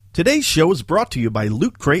Today's show is brought to you by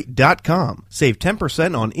LootCrate.com. Save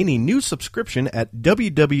 10% on any new subscription at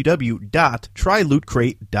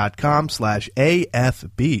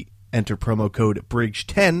www.trylootcrate.com/AFB. Enter promo code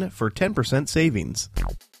BRIDGE10 for 10% savings.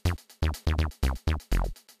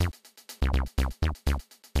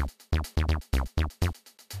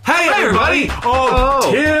 Hey everybody!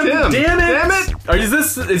 Tim, damn it!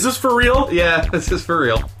 Is this for real? Yeah, this is for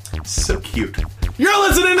real. So cute. You're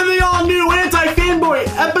listening to the all-new Anti-Fanboy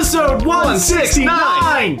episode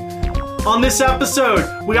 169! On this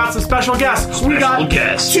episode, we got some special guests. We got Tim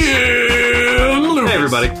Lucas. Hey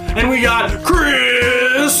everybody. And we got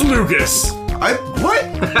Chris Lucas. What?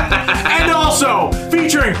 And also,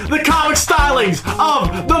 featuring the comic stylings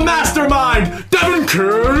of the mastermind, Devin K.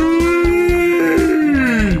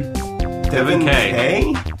 Devin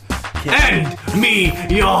K? And me,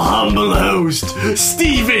 your humble host,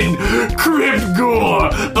 Stephen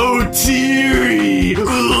Cribgore O'Teary. Did you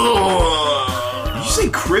say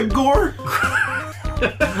Cribgore?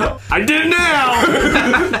 I did now.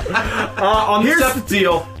 Here's the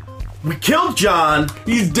deal. We killed John.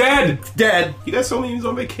 He's dead. Dead. You guys told me he was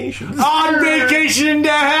on vacation. On vacation to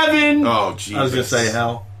heaven. Oh, Jesus. I was going to say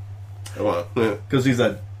hell. Well, Because he's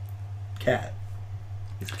a cat.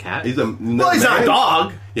 He's a cat? he's a... Well, he's not a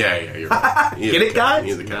dog. Yeah, you're right. He is Get a it, cat. guys?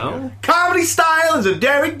 He's a cat. No. Comedy style is a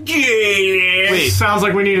Derek G. Wait, sounds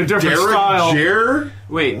like we need a different style. Derek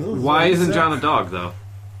Wait, why isn't John a dog, though?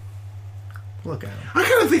 Look at him. I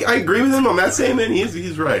kind of think I agree with him on that statement.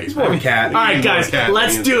 He's right. He's more cat. All right, guys,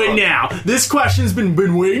 let's do it now. This question's been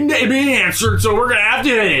waiting to be answered, so we're gonna have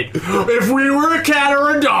to hit it. If we were a cat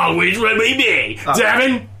or a dog, which would we be?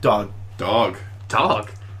 Devin? Dog. Dog.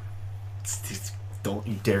 Dog? Don't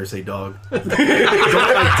you dare say dog. Don't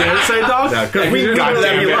I dare say dog? Because we God got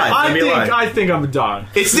damn it. I think I'm a dog.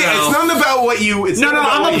 It's nothing about what you... It's No, not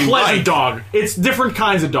about I'm what a you pleasant like. dog. It's different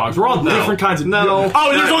kinds of dogs. We're all different kinds of... No.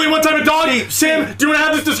 Oh, there's only one type of dog? Sam, do you want to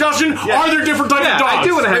have this discussion? Are there different types of dogs? I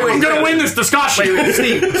do want to have I'm going to win this discussion.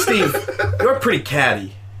 Wait, Steve, you're pretty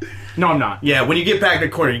catty. No, I'm not. Yeah, when you get back in the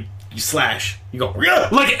corner, you slash. You go, yeah.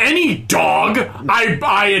 Like any dog,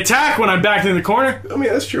 I attack when I'm backed in the corner. I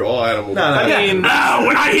mean, that's true. All animals. No,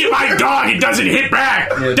 When I hit my dog, it doesn't hit back.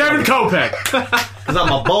 Devin Kopeck. Because I'm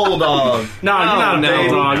a bulldog. No, you're not a no,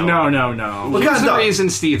 bulldog. no. No. What Here's kind of the dog? reason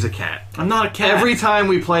Steve's a cat. I'm not a cat. Every time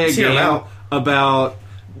we play a See him game out. about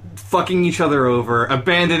fucking each other over,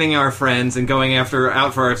 abandoning our friends, and going out for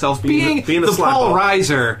ourselves, being being a the slime Paul ball.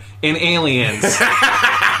 Reiser in Aliens.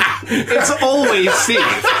 It's always Steve.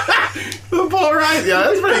 The Paul Reiser. Yeah,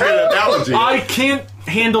 that's a pretty good analogy. I can't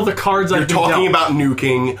handle the cards You're I've been talking dealt. about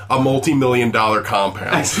nuking a multi-million-dollar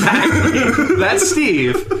compound. Exactly. That's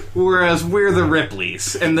Steve. Whereas we're the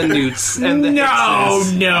Ripleys and the Newts and the No.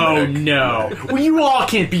 Hickses. Well, you all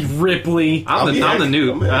can't be Ripley. I'm the Hick.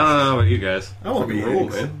 Newt. I'm I Hick. don't know about you guys. I want to be Roll,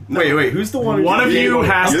 Hicks. man. Wait, who's the one? One of you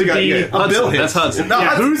has You're to the guy- be... yeah. Bill Hudson. Hicks. That's Hudson. No, Yeah,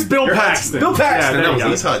 Hudson. who's Bill You're Paxton? Bill Paxton. Yeah, there that you was go.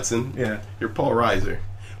 He's Hudson. Yeah. You're Paul Reiser.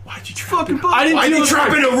 Why'd you trap Fucking I didn't Why'd do you the trap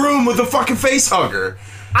card. in a room with a fucking face hugger?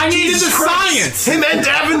 I needed the Jesus Christ. science. Him and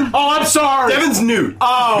Devin? Oh, I'm sorry. Devin's Newt.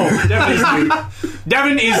 Oh, Devin is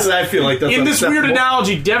Devin is... I feel like that's In this weird unacceptable.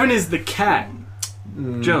 analogy, Devin is the cat.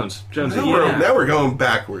 Jones. Now we're going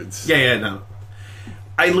backwards. Yeah, no.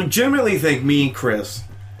 I legitimately think me and Chris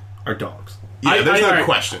are dogs. Yeah, there's no alright.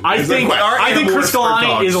 question. I There's no think question. I think Chris animals are Kalani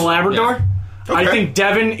dogs. is a Labrador. Okay. I think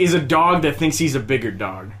Devin is a dog that thinks he's a bigger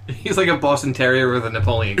dog. He's like a Boston Terrier with a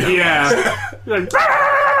Napoleon complex. Yeah. Like,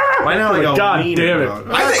 Why not? Like, God damn it.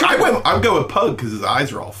 I'd go with Pug because his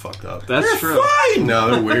eyes are all fucked up. That's true. Fine.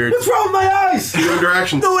 No, they're weird. What's wrong with my eyes? Two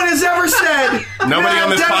directions. No one has ever said. Nobody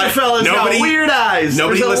on this Devin pod- fellas nobody- got weird eyes.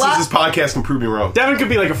 Nobody There's a listens lot- to this podcast can prove me wrong. Devin could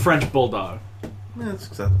be like a French bulldog. That's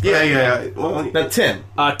acceptable. Yeah. Well, Now Tim.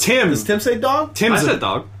 Tim. Does Tim say dog? I Tim's said a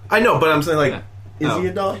dog. I know, but I'm saying like, is Oh. he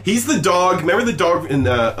a dog? he's the dog. Remember the dog in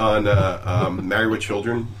on Married with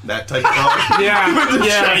Children? That type of dog. Yeah. The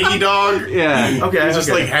Yeah. shaggy dog. Yeah. Okay, He's just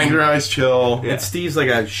okay. like hang your eyes, chill. Yeah. And Steve's like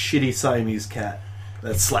a shitty Siamese cat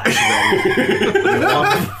that slashes at you.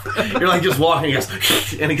 You're like just walking,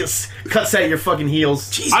 and it gets cuts at your fucking heels.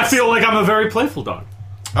 Jesus. I feel like I'm a very playful dog.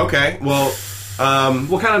 Okay, well,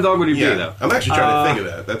 What kind of dog would he be, yeah. though? I'm actually trying to think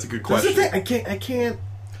of that. That's a good That's the question. thing. I can't.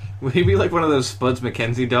 Would he be like one of those Spuds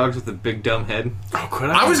McKenzie dogs with the big dumb head? Oh,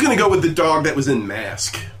 could I was gonna go with the dog that was in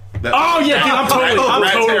Mask. That- Oh yeah, dude, I'm totally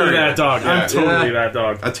Rat terrier. that dog. Yeah. I'm totally Yeah. that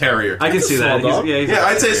dog. A terrier. I can That's a see small that. dog. He's Yeah, a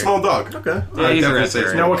I'd say a terrier. small dog. Okay. Yeah, I'd he's a definitely rat say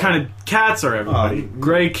terrier. Now, what kind of cats are everybody?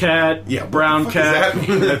 Gray cat, Yeah, what brown the fuck does cat. that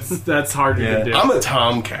mean? That's harder Yeah. to do. I'm a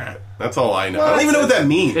tomcat. That's all I know. I don't even know what that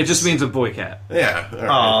means. It just means a boy cat. Yeah. all right.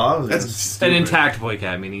 Aw, That's An stupid. intact boy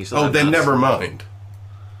cat, meaning he's Oh, then never mind.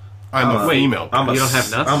 I'm a female. I'm a You don't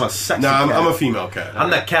have nuts? I'm a sexy No, cat. I'm a female cat. I'm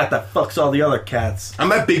that cat that fucks all the other cats. I'm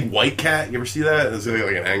that big white cat. You ever see that? It's like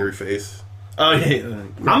an angry face. Oh yeah.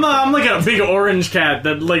 I'm like a big orange cat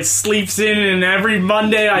that like sleeps in, and every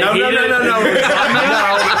Monday I No, hate no,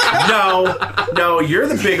 it. no. You're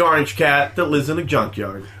the big orange cat that lives in a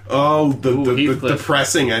junkyard. Oh, the Heathcliff.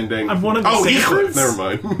 depressing ending. I'm one of the Oh, Heathcliff. Saints. Never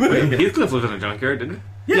mind. Heathcliff lived in a junkyard, didn't he?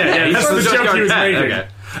 Yeah, that's the joke he was making. Okay.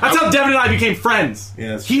 That's how Devin and I became friends. Yeah,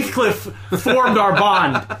 that's true. Heathcliff formed our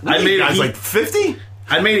bond. I made guys it. like 50?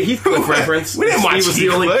 I made a Heathcliff reference. We didn't watch He was the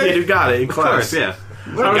only Heathcliff. kid who got it in Of class. course, yeah.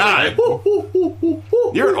 Oh,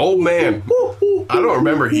 God. You're an old man. I don't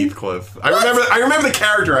remember Heathcliff. I remember the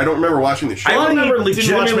character. I don't remember watching the show. I remember He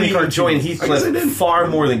didn't watch legitimately many cartoons. enjoying I guess I Heathcliff didn't. far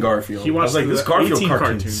more than Garfield. He I was watched like, this the Garfield 18 cartoon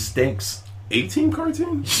cartoons. stinks. 18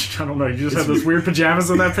 cartoon? I don't know. You just had those weird pajamas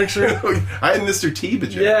in that picture. I had Mr. T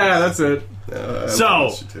pajamas. Yeah, that's it. I So-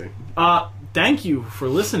 love Mr. T. Thank you for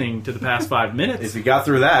listening to the past 5 minutes. If you got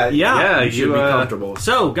through that, Yeah, you should be comfortable.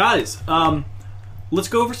 So, guys, let's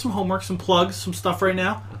go over some homework, some plugs, some stuff right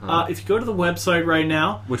now. If you go to the website right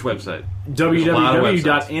now, Which website? There's a lot of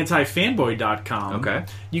websites. www.antifanboy.com, Okay.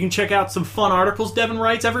 you can check out some fun articles Devin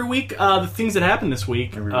writes every week, the things that happened this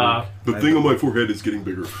week. The thing on my forehead is getting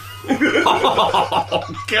bigger.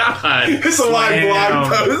 God. It's a live Slam.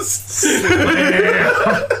 blog post.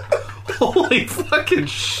 Holy fucking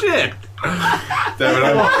shit. Damn it,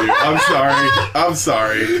 I love you. I'm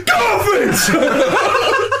sorry. Dolphins!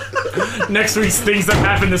 Next week's things that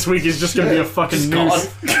happened this week is just going to be a fucking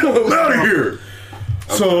news. I'm out of here.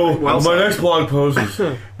 So, my next blog post is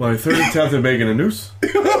my third attempt at making a noose.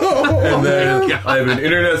 And then I have an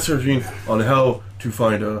internet searching on how to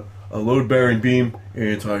find a load-bearing beam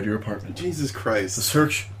inside your apartment. Jesus The Christ.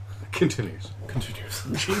 search Continues. continues.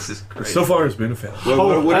 Jesus Christ. So far, it's been a fail.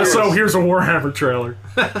 So here's a Warhammer trailer.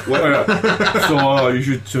 So you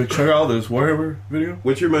should check out this Warhammer video.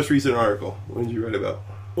 What's your most recent article? What did you write about?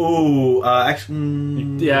 Oh,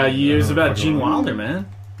 actually, Yeah, it was about Gene Wilder, man.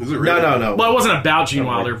 Is it really? no. Well, it wasn't about Gene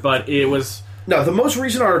Wilder, but it was, No, the most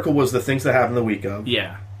recent article was the things that happened the week of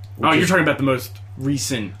yeah. Oh, you're talking about the most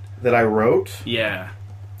recent, that I wrote. yeah.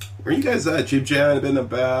 Are you guys jib jabbing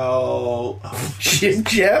about? Jib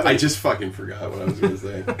jab. I just fucking forgot what I was going to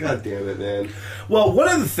say. God damn it, man. Well, one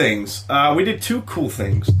of the things we did 2 cool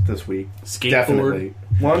things this week. Skateboard, Definitely.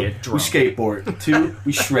 1, get we drunk. skateboard. 2,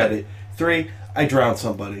 we shred it. 3, I drowned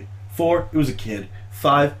somebody. 4, it was a kid.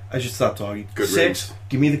 5, I should stop talking. Good 6, riddance.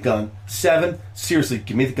 give me the gun. 7, seriously,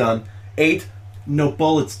 give me the gun. 8, no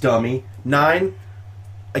bullets, dummy. 9,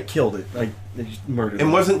 I killed it. I just murdered it.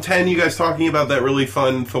 And wasn't 10 you guys talking about that really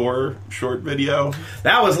fun Thor short video?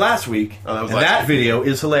 That was last week. Oh, that was and last that week. video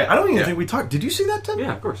is hilarious. I don't even Yeah. think we talked. Did you see that, Tim?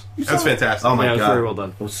 Yeah, of course. That's fantastic. Oh my Yeah, it was god. very well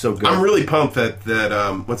done. It was so good. I'm really pumped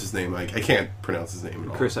that what's his name? I can't pronounce his name at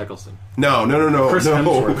all. Chris Eccleston. No. Chris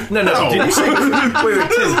Hemsworth. No. Did you say?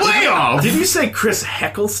 Wait, Tim, way off. Did you say Chris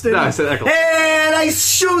Eccleston? No, I said Eccleston. Hey, nice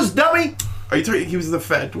shoes, dummy. Are you talking? He was the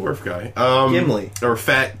fat dwarf guy. Gimli. Or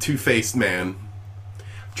fat two-faced man.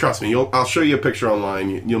 Trust me, I'll show you a picture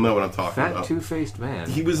online. You'll know what I'm talking Fat about. two-faced man.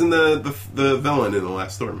 He was in the villain in the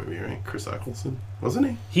last Thor movie, right? Chris Eccleston, wasn't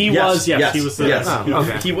he? He was, yes, he was the, Yes, Oh, he,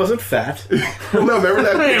 okay. he wasn't fat. Well, no, remember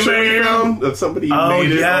that Hey, picture we man. found of somebody Oh,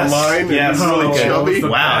 made it yes. online? And Yes. he was really Oh, chubby. that was the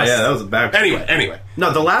Wow, best. yeah, that was a bad. Anyway.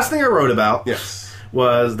 No, the last thing I wrote about Yes.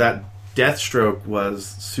 was that Deathstroke was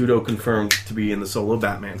pseudo confirmed to be in the solo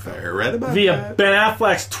Batman film. I read about via that. Ben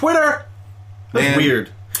Affleck's Twitter. That's Man. weird.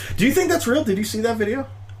 Do you think that's real? Did you see that video?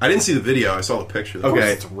 I didn't see the video. I saw the picture.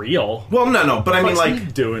 Okay. It's real. Well, no, but I mean, What's he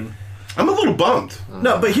like, doing? I'm a little bummed.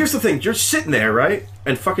 no, but here's the thing: you're sitting there, right?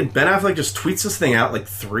 And fucking Ben Affleck just tweets this thing out like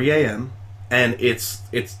 3 a.m. and it's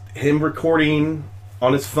him recording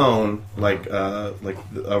on his phone, like a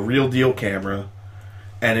real deal camera,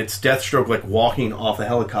 and it's Deathstroke like walking off a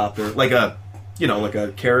helicopter, like a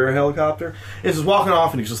carrier helicopter. It's just walking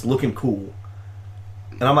off, and he's just looking cool.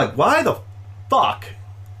 And I'm like, why the fuck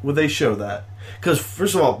would they show that? Because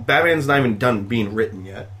first of all, Batman's not even done being written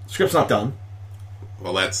yet. Script's not done.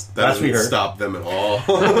 Well, that That's what we doesn't heard. stop them at all.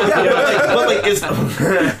 Yeah, but like it's.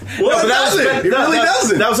 Well, it doesn't. It really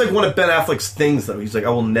doesn't. That was like one of Ben Affleck's things, though. He's like, I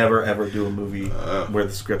will never ever do a movie where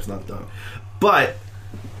the script's not done. But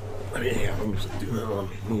I mean, yeah, let me just do that. Let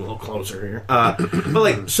me move a little closer here. But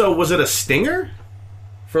like, so was it a stinger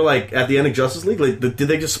for like at the end of Justice League? Like, did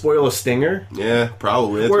they just spoil a stinger, Yeah,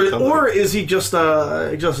 probably. That's what it sounds or like. is he just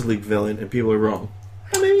a Justice League villain and people are wrong?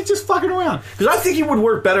 I mean, he's just fucking around. Because I think he would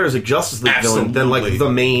work better as a Justice League villain than like Absolutely.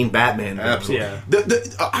 the main Batman villain. Absolutely.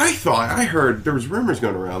 Yeah. I heard there was rumors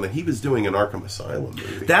going around that he was doing an Arkham Asylum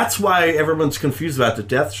movie. That's why everyone's confused about the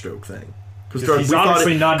Deathstroke thing. Because he's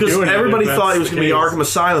honestly not doing it. everybody if thought that's it was the going to be case. Arkham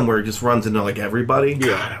Asylum, where he just runs into like everybody.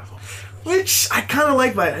 Yeah. Which I kind of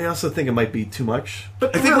like, but I also think it might be too much.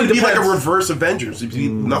 But I think it really we'd be like a depends. reverse Avengers. It'd be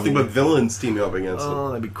nothing but villains teaming up against them. Oh,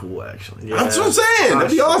 that'd be cool, actually. That's what I'm saying.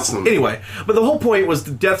 That'd be awesome. Anyway, but the whole point was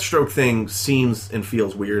the Deathstroke thing seems and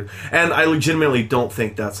feels weird, and I legitimately don't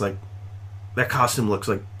think that's like that costume looks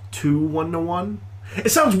like too 1-to-1. It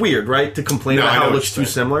sounds weird, right, to complain No, I about know how it what looks you're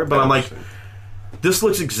too saying. similar, but I I'm know like, what you're saying. this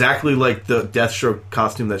looks exactly like the Deathstroke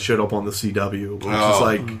costume that showed up on the CW. Which is Oh.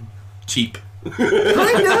 like, Cheap.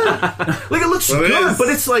 kinda. Like, it looks Well, it good, is. but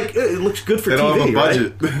it's like, it looks good for They don't TV, have a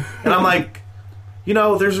budget. right? And I'm like, you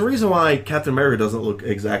know, there's a reason why Captain America doesn't look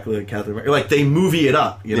exactly like Captain America. Like, they movie it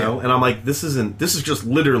up, you know? And I'm like, this is just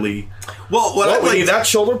literally, Well, we need that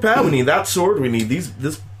shoulder pad, we need that sword, we need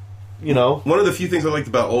this, you know? One of the few things I liked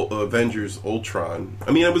about Avengers Ultron,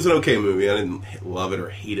 I mean, it was an okay movie. I didn't love it or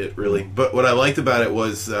hate it, really. But what I liked about it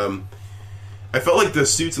was I felt like the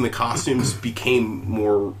suits and the costumes became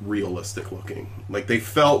more realistic looking. Like, they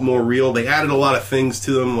felt more real. They added a lot of things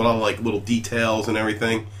to them, a lot of, like, little details and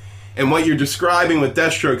everything. And what you're describing with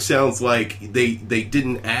Deathstroke sounds like they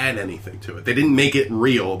didn't add anything to it. They didn't make it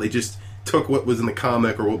real. They just took what was in the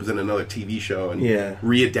comic or what was in another TV show and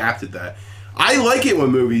readapted that. I like it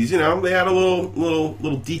when movies, you know, they add a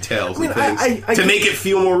little details and things to make it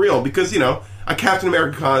feel more real. Because, you know, a Captain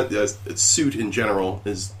America suit in general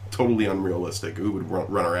is totally unrealistic. Who would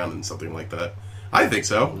run around in something like that? I think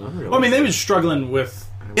so. Well, I mean, they were struggling with...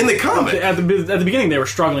 In the comic. At the beginning, they were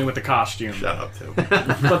struggling with the costume. Shut up, Tim.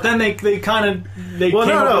 But then they came up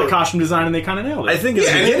with a costume design and they kind of nailed it. I think in the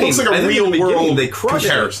Yeah, and it beginning, looks like a I think in the real beginning world they crushed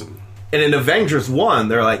comparison. it. And in Avengers 1,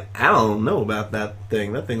 they're like, I don't know about that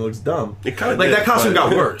thing. That thing looks dumb. It kinda like, did, that costume but-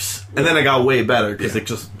 got worse. And then it got way better because Yeah. it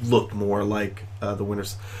just looked more like the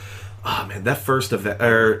Winter's... Oh, man, that first event...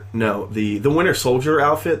 the Winter Soldier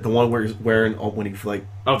outfit, the one where he's wearing... when he's like...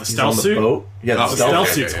 Oh, the he's stealth on the suit? boat. Yeah, the Oh, stealth stealth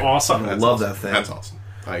suit. suit's awesome. I love that thing. That's awesome.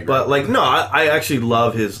 I agree. But, like, no, I actually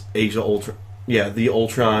love his Age of Ultron... Yeah, the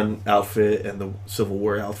Ultron outfit and the Civil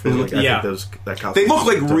War outfit. Like, I Yeah. think that costume... they look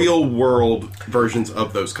like dope. real world versions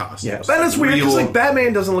of those costumes. Yeah, and it's weird because like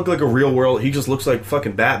Batman doesn't look like a real world. He just looks like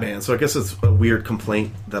fucking Batman. So I guess it's a weird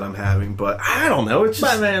complaint that I'm having. But I don't know. It's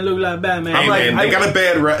just Batman look like Batman. Hey, like- man, they got a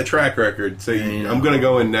bad track record, so I'm going to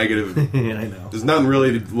go in negative. yeah, I know. There's nothing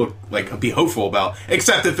really to look like be hopeful about,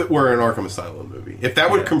 except if it were an Arkham Asylum movie. If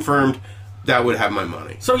that would confirmed, that would have my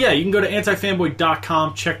money. So yeah, you can go to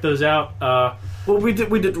antifanboy.com, check those out. Well, we did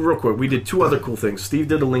real quick. We did two other cool things. Steve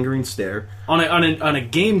did a lingering stare. On a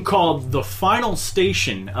game called The Final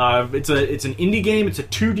Station. It's an indie game. It's a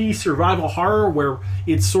 2D survival horror where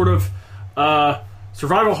it's sort of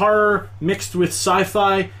survival horror mixed with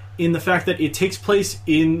sci-fi in the fact that it takes place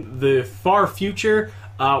in the far future,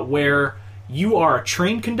 where you are a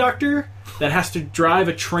train conductor that has to drive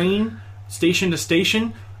a train station to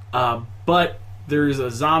station, but there's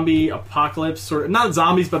a zombie apocalypse, sort of not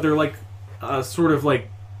zombies, but they're like sort of like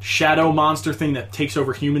shadow monster thing that takes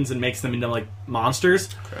over humans and makes them into like monsters.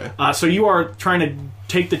 Okay. So you are trying to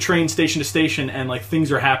take the train station to station, and like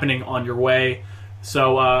things are happening on your way.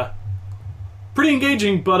 So pretty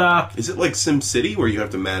engaging, but Is it like SimCity where you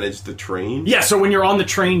have to manage the train? yeah. So when you're on the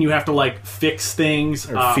train, you have to like fix things,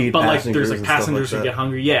 Or feed but like passengers there's like and stuff passengers like who that. get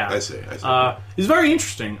hungry. Yeah, I see. it's very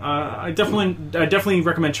interesting. I definitely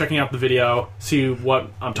recommend checking out the video, see what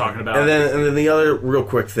I'm talking about. And then the other real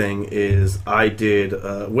quick thing is I did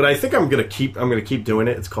what I think I'm gonna keep doing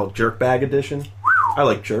it. It's called Jerk Bag Edition. I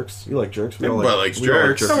like jerks. You like jerks? Everybody likes we all like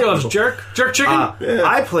jerks. Somebody loves jerk chicken. Yeah.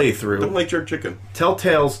 I play I don't through like jerk chicken.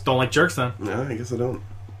 Telltale's. Don't like jerks then. No, I guess I don't.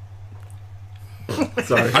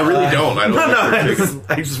 Sorry, I really don't. I don't No, like jerk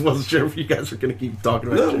I chicken. just wasn't sure if you guys were going to keep talking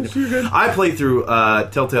about No, it. you're good. I played through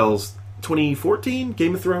Telltale's 2014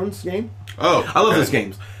 Game of Thrones game. Oh, I love okay. those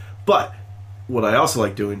games. But what I also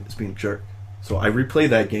like doing is being a jerk. So I replayed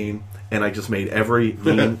that game, and I just made every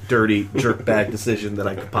mean, dirty jerk bag decision that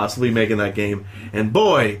I could possibly make in that game. And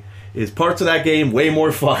boy, is parts of that game way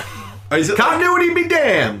more fun. Is it Continuity be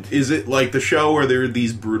damned! Is it like the show where there are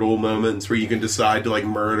these brutal moments where you can decide to like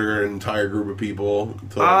murder an entire group of people?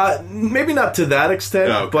 To, Maybe not to that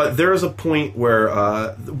extent, Oh, okay. but there is a point where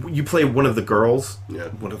you play one of the girls. Yeah.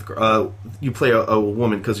 One of the you play a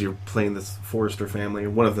woman because you're playing this Forrester family,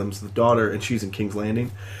 and one of them's the daughter, and she's in King's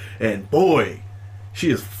Landing. And boy, she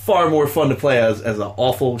is far more fun to play as an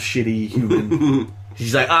awful, shitty human.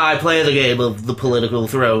 She's like, I play the game of the political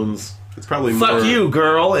thrones. it's probably Fuck more, you,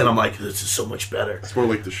 girl. And I'm like, this is so much better. It's more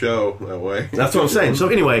like the show that way. That's what I'm saying. So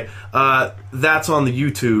anyway, that's on the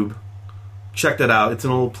YouTube. Check that out. It's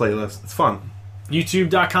an old playlist. It's fun.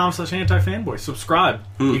 YouTube.com/antifanboy. Subscribe.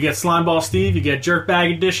 You get Slimeball Steve. You get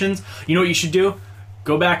Jerkbag editions. You know what you should do?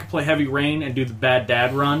 Go back and play Heavy Rain and do the Bad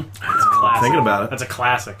Dad run. That's a classic. Thinking about it. That's a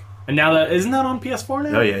classic. And now that isn't that on PS4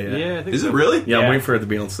 now? Oh yeah. Yeah, I think Is so. it really? Yeah, Yeah. I'm waiting for it to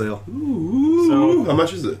be on sale. Ooh, how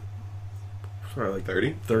much is it? Probably like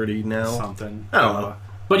 30? 30 now. Something. I don't know.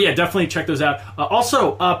 But yeah, definitely check those out.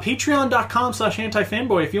 Also,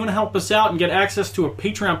 patreon.com/antifanboy. If you want to help us out and get access to a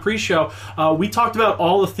Patreon pre-show, we talked about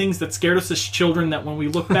all the things that scared us as children that when we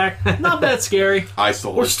look back, not that scary. I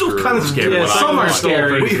still We're still kind of scared. Yeah, What I some are want.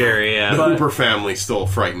 scary. Pretty scary, yeah. The But- Hooper family still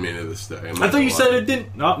frighten me to this day. I thought you said it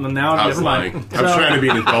didn't. Oh, now I was never mind. lying. I was trying to be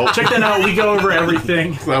an adult. Check that out. We go over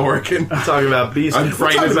everything. It's not working. Talking about beasts. I'm We're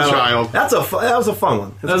frightened talking as a about- child. That was a fun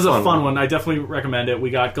one. That was a fun one. I definitely recommend it.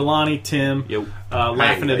 We got Galani, Tim, Yo.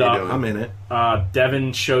 laughing Hey, it how you up. doing? I'm in it.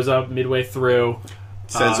 Devin shows up midway through.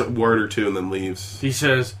 Says a word or two and then leaves. He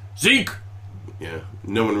says, Zeke! Yeah,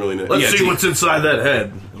 no one really knows. Let's yeah, see Zeke what's inside that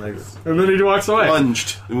head. Like, And then he walks away.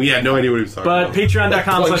 plunged. And we had no idea what he was talking But about.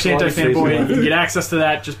 patreon.com/antifanboy, you can get access to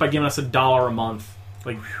that just by giving us $1 a month.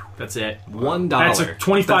 Like, that's it. $1. That's a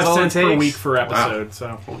 25 That's all it cents per takes. week per episode.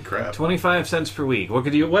 So Holy crap. 25 cents per week.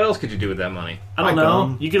 What else could you do with that money? I don't Like,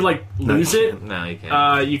 know. You could like lose you it. No, you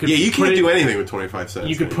can't. You could Yeah, you put can't it, do anything with 25 cents.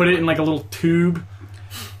 You could put it in like a little tube.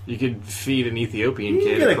 You could feed an Ethiopian you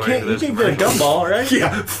kid. can according to get those a commercials. gumball, right?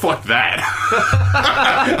 Yeah, fuck that.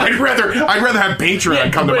 I'd rather have Patreon Yeah,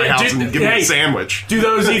 come to my but house and give me hey, a sandwich. Do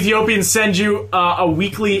those Ethiopians send you a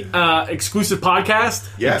weekly exclusive podcast?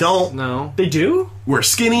 Yes. Don't. No. They do? We're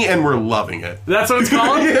skinny and we're loving it. That's what it's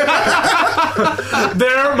called?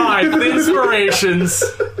 They're my inspirations.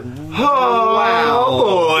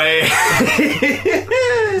 Oh boy.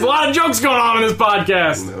 There's a lot of jokes going on in this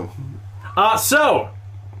podcast. No. So,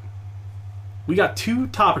 we got 2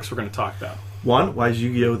 topics we're going to talk about. One, why is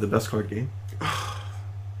Yu-Gi-Oh the best card game?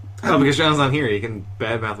 Oh, because John's not here. You can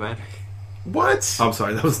badmouth Magic. What? I'm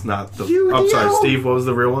sorry, that was not the. Yu-Gi-Oh! I'm sorry, Steve. What was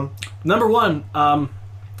the real one? Number 1,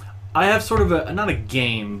 I have sort of not a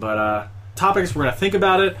game, but topics. We're going to think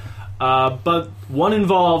about it. But one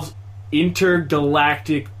involves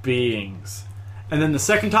intergalactic beings. And then the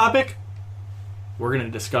second topic, we're going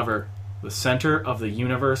to discover the center of the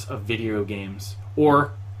universe of video games.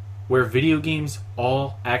 Or where video games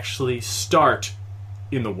all actually start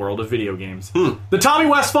in the world of video games. The Tommy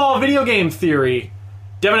Westfall video game theory.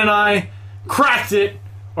 Devin and I cracked it,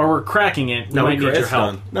 or we're cracking it. We might need your it's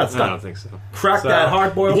help. done. No, it's I done. don't think so. Crack So- that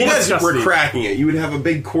hard-boiled. You We'll guys discuss were these. cracking it. You would have a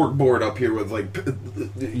big cork board up here with like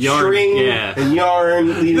Yarn, string yeah. and yarn.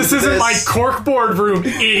 leading This to isn't my corkboard room,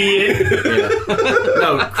 idiot.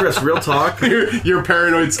 No, Chris. Real talk. your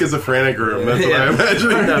paranoid schizophrenic room. That's what I imagine.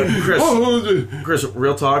 No, Chris. Oh, Chris,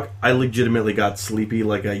 real talk. I legitimately got sleepy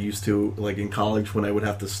like I used to, like in college when I would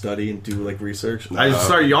have to study and do like research. I just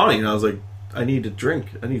started yawning. And I was like, I need to drink.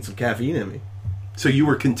 I need some caffeine in me. So you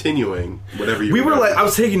were continuing whatever you. We were like, I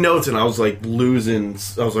was taking notes and I was like losing.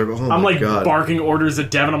 I was like, oh my I'm like god. barking orders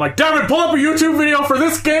at Devin. I'm like, Devin, pull up a YouTube video for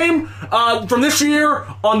this game from this year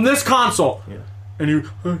on this console. Yeah. And you,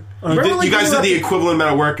 Remember, you guys did like, the equivalent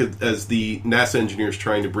amount of work as the NASA engineers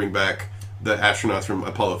trying to bring back the astronauts from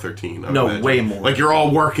Apollo 13. I No, imagine. way more. Like you're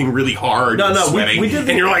all working really hard. No, and no, we sweating, did the-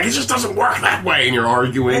 and you're like, it just doesn't work that way, and you're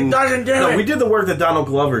arguing. doesn't do No, we did the work that Donald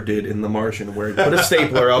Glover did in The Martian, where he put a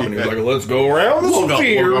stapler up and he was like, "Let's go around the We'll go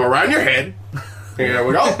sphere." around your head. Here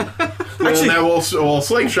we go. And then we'll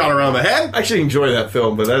slingshot around the head. I actually enjoy that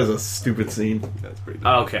film, but that is a stupid scene. That's pretty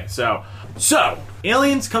dumb. Okay, so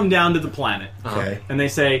aliens come down to the planet Okay. and they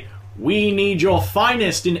say, "We need your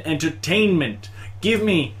finest in entertainment. Give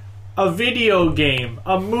me a video game,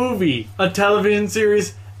 a movie, a television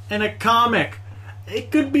series, and a comic.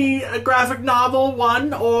 It could be a graphic novel,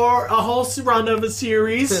 one, or a whole run of a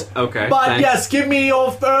series. Okay, But thanks. yes, give me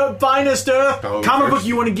your finest Oh, comic first. book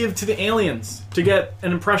you want to give to the aliens to get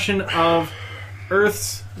an impression of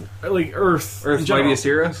Earth in Earth's general. mightiest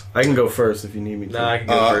heroes? I can go first if you need me to. No, I can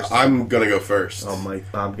go first. I'm gonna go first. Oh my!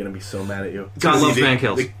 I'm gonna be so mad at you. God loves The- man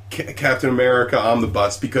kills. the Captain America on the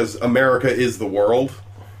bus, because America is the world,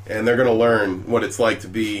 and they're gonna learn what it's like to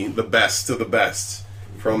be the best of the best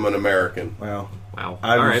from an American. Wow. Wow.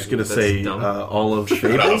 I was All right, just gonna that's say dumb. all of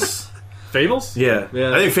Fables. Fables? Yeah.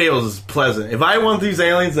 Yeah. I think Fables is pleasant. If I want these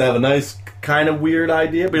aliens to have a nice, kind of weird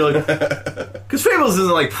idea, be like, because Fables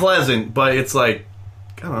isn't like pleasant, but it's like,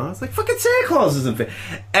 I don't know, it's like fucking Santa Claus isn't.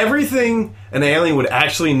 Everything an alien would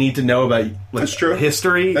actually need to know about like That's true.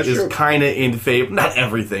 history That's is true. kind of in Fables. Not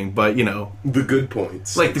everything, but you know, The good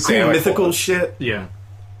points, like the cool Santa mythical Claus. shit. Yeah.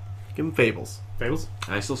 Give them Fables. Fables?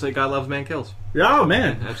 I still say God loves man kills. Oh,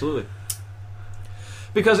 man. Absolutely.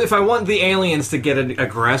 Because if I want the aliens to get a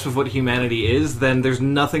grasp of what humanity is, then there's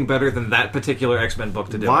nothing better than that particular X-Men book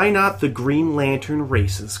to do. Why not the Green Lantern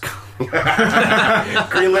races? Green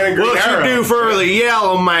Lantern, Green What Arrow. you do for the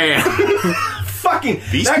Yellow Man? Fucking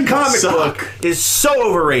These that people comic suck. book is so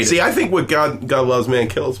overrated. See, I think what God loves, man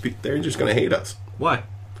kills. They're just going to hate us. Why?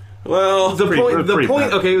 Well, The pretty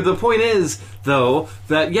point. bad. Okay, the point is though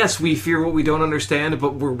that yes, we fear what we don't understand,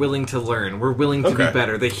 but we're willing to learn. We're willing to be Okay.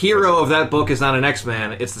 better. The hero of that book is not an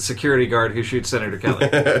X-Man; it's the security guard who shoots Senator Kelly.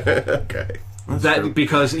 okay. That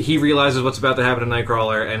because he realizes what's about to happen to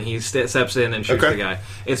Nightcrawler, and he steps in and shoots Okay. the guy.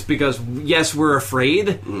 It's because yes, we're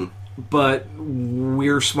afraid, but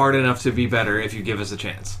we're smart enough to be better if you give us a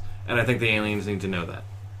chance. And I think the aliens need to know that.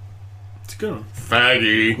 It's a good one.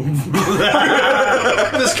 Faggy.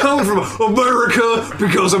 This comes from America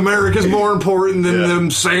because America's more important than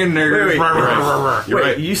them sand niggers. You're Wait,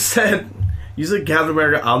 right. you said Captain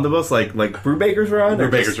America Omnibus like Brubaker's run? Their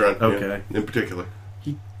Or Baker's just- run. Okay. Yeah, in particular.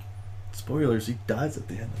 Spoilers, he dies at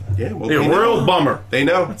the end of that. Yeah, well, Hey, they real know. bummer. They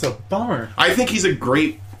know. It's a bummer. I think he's a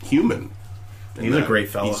great human. He's a great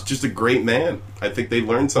fella. He's just a great man. I think they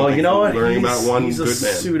learned something Well, you know what? from learning about one he's good a man.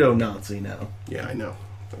 pseudo-Nazi now. Yeah, I know.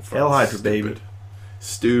 Hail Hydra, Stupid. baby.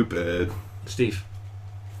 Stupid. Steve,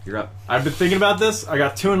 you're up. I've been thinking about this. I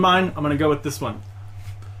got two in mind. I'm going to go with this one.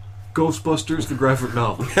 Ghostbusters, the graphic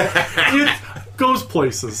novel. It goes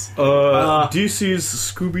places. DC's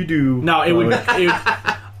Scooby-Doo. No, it would.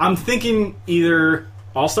 I'm thinking either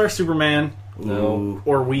All-Star Superman No.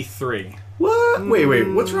 or We 3. What? Wait,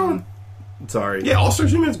 what's wrong? Sorry. Yeah, All-Star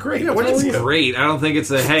Superman's great. Yeah, It's great. I don't think it's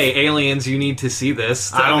a hey aliens. You need to see this.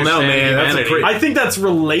 To I don't know, understand man. That's a humanity. pretty- I think that's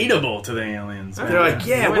relatable to the aliens. They're like,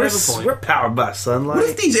 yeah, You might we're, have a point. we're powered by What if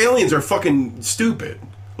sunlight. these aliens are fucking stupid?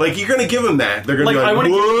 Like, you're gonna give them that. They're gonna Like, be I like, wanna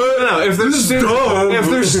give- what? No, if they're stupid, if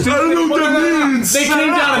they're stupid, I don't know what that means. They came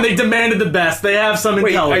down and they demanded the best. They have some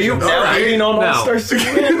Wait, are intelligence. you now Alright. hating on No. All-Star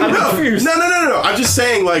Superman? I'm confused. No. I'm just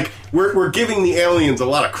saying, like, we're giving the aliens a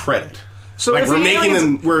lot of credit. So Like, if we're the making aliens-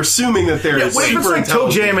 them. We're assuming that they're Yeah, wait, super it's like Toe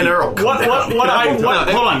intelligent Jam and people. Earl. What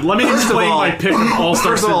hold on. Let me First of explain all- my pick of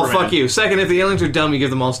All-Star First of all, Superman. fuck you. Second, if the aliens are dumb, you give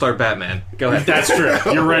them All-Star Batman. Go ahead. That's true.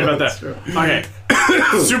 You're right about that. Okay.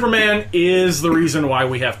 Superman is the reason why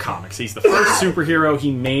we have comics. He's the first superhero. He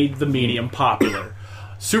made the medium popular.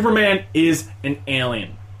 Superman is an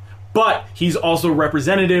alien. But he's also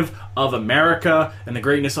representative of America and the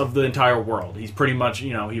greatness of the entire world. He's pretty much,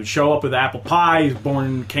 he would show up with apple pie. He was born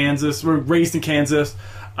in Kansas, raised in Kansas.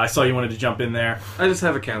 I saw you wanted to jump in there. I just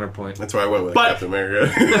have a counterpoint. That's why I went with But- Captain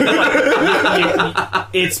America.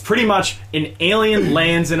 It's pretty much an alien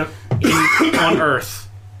lands on Earth,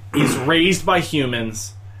 is raised by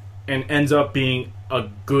humans, and ends up being a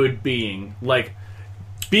good being. Like,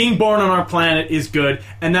 being born on our planet is good,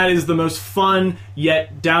 and that is the most fun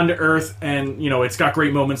yet down to earth. And it's got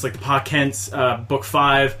great moments like the Pa Kent's book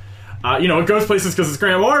 5. It goes places because it's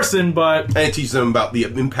Grant Morrison, but and it teaches them about the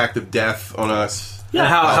impact of death on us. Yeah,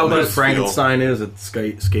 how good that's Frankenstein is at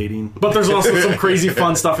skating. but there's also some crazy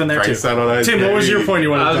fun stuff in there too. Frankenstein on Ice. Tim, what was your point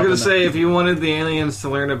you wanted I to was jump going in to there? say, if you wanted the aliens to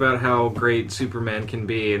learn about how great Superman can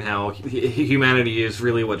be and how humanity is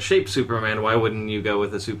really what shapes Superman, why wouldn't you go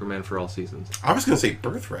with a Superman for all seasons? I was going to say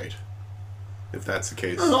Birthright, if that's the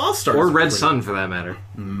case. All-Stars. Or Red Sun, for that matter.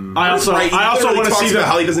 I also Right, he want literally to talks see about them.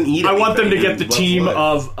 how he doesn't eat I want them to anything get the and team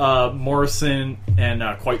loves life. of Morrison and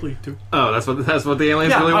Quitely too. Oh, that's what the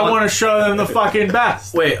aliens Yeah, really I want? want to show them the fucking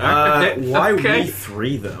best. Wait, why okay. We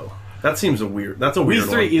 3 though? That seems a weird. That's a We weird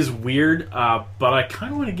 3 one. is weird, but I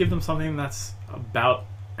kind of want to give them something that's about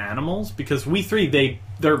animals because We 3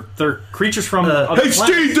 they're creatures from other Hey, planets.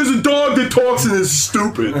 Steve, there's a dog that talks and is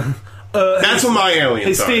stupid. That's what my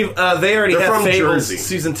aliens Hey are. Steve, they already They're have from Fables Jersey.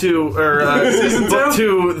 season 2 or season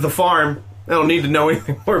 2, The Farm. They don't need to know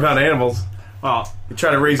anything more about animals. Well, You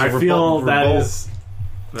try to raise. I a feel revolt.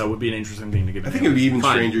 that would be an interesting thing to give. I think it would be even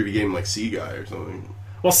Fine. stranger if you gave him like Sea Guy or something.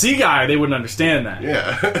 Well, Sea Guy, they wouldn't understand that.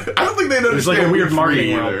 Yeah, I don't think they'd understand. It's like a weird Free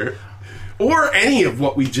marketing either. Or any of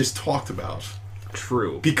what we just talked about,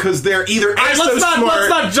 True. because they're either All right, so let's smart.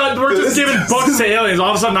 not judge. We're just giving books to aliens. All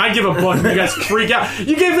of a sudden, I give a book, and you guys freak out.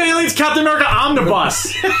 You gave aliens Captain America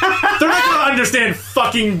Omnibus. They're not going to understand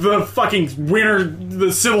the winter,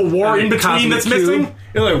 the Civil War in between Cosmic that's Cube. missing.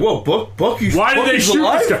 You're like, whoa, book. You Why did they Bucky's shoot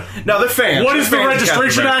alive? this guy? No, they're fans. What is the They're fans of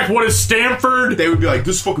Registration Captain Act? What is Stanford? They would be like,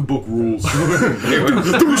 "This fucking book rules.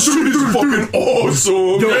 This shit is fucking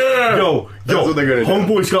awesome." Yeah. That's what they're gonna do.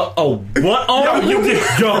 Homeboy's got a what on? Yo, you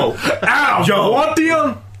get- yo, Ow! Yo. What,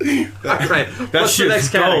 Dion? All right. What's the shit's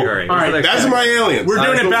next dope. category? All right, That's my aliens. We're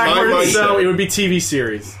doing That's it my backwards, mindset. so it would be TV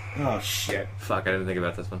series. Oh shit! Fuck, I didn't think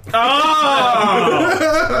about this one.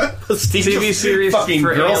 Oh, Steve TV just series fucking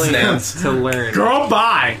for girl aliens snaps. to learn. girl,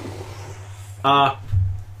 bye. I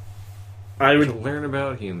To would. learn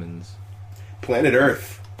about humans. Planet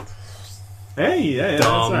Earth. Hey, yeah, that's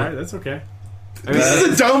all Dumb. right. That's okay. I mean, This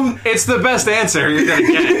is a dumb. it's the best answer you're gonna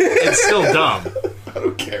get. It's still dumb. I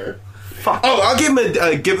don't care. Fuck. Oh, I'll give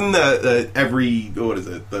him the every what is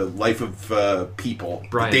it? The Life of People.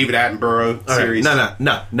 Brian. The David Attenborough All right, series.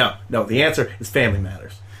 No. The answer is Family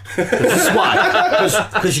Matters. This is why.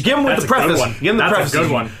 Because you give them with That's the a good preface. one. You give them the That's a preface.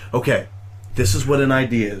 good one. Okay. This is what an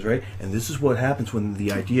idea is, right? And this is what happens when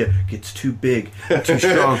the idea gets too big, too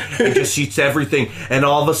strong, and just eats everything. And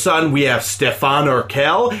all of a sudden, we have Stefan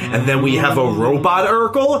Urkel, and then we have a robot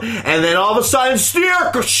Urkel, and then all of a sudden, it's the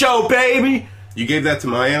Urkel show, baby! You gave that to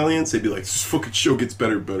my aliens, they'd be like, "This fucking show gets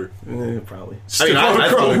better and better." Probably. Stefan I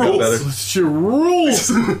Urkel thought it got rules. better. She rules.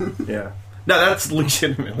 Yeah. No, that's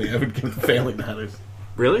legitimately, I would give it Family Matters.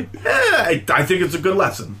 Really? Yeah, I think it's a good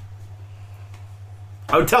lesson.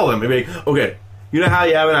 I would tell them, maybe, okay, you know how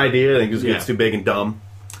you have an idea and it just gets Yeah. too big and dumb?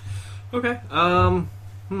 Okay.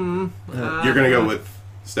 You're gonna go with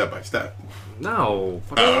step by step. No.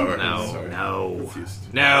 Oh, all right. No. Sorry. No.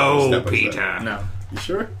 Confused. No, Step by Peter. step. No, You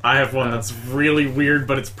sure? I have one that's really weird,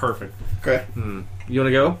 but it's perfect. Okay. You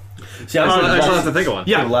wanna go? See, I I still have to think of one.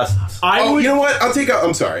 Yeah. lessons. I Oh, would. you know what? I'll take out.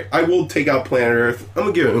 I'm sorry. I will take out Planet Earth. I'm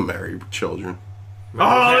gonna give him married children.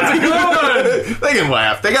 Oh, that's a good one. They can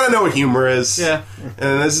laugh. They gotta know what humor is. Yeah.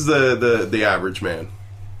 And this is the average man.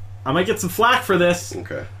 I might get some flack for this.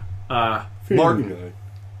 Okay. Martin.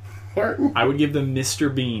 Martin. I would give them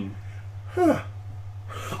Mr. Bean. You know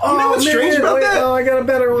what's strange about that? Oh, I got a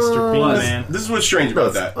better one. Mr. Bean, What? man. This is what's strange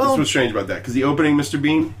about that. This is what's strange about that. Because the opening, Mr.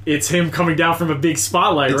 Bean, It's him coming down from a big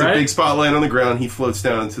spotlight, it's right? a big spotlight on the ground. He floats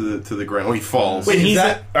down to the ground. Oh, he falls. Wait, He's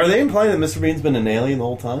are they implying that Mr. Bean's been an alien the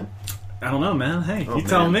whole time? I don't know, man. Hey, you man.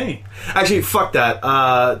 tell me. Actually, fuck that.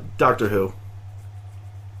 Doctor Who.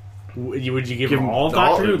 Would you give Give him him all of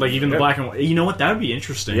all- Doctor Who? Like even the yeah. black and white? You know what? That would be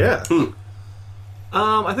interesting. Yeah.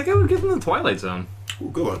 I think I would give them the Twilight Zone. Ooh,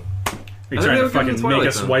 go on. Are you I think trying they to would give him fucking Twilight make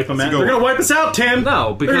us Zone. wipe them That's a out? good They're gonna one. wipe us out, Tim.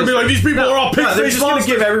 No, They're gonna because be like, these people are all No, pigs. they're just going to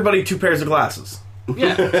give everybody 2 pairs of glasses.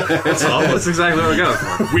 yeah, that's all. That's exactly what we're going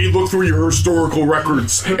for. We looked through your historical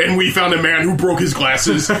records, and we found a man who broke his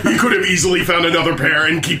glasses. He could have easily found another pair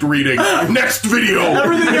and keep reading. Next video.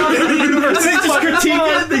 Everything else in the universe. They just critique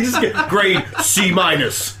it. They just get grade C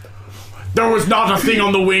minus. There was not a thing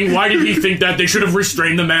on the wing. Why did he think that? They should have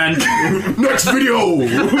restrained the man. Next video.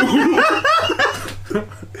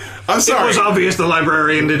 I'm It sorry. was obvious the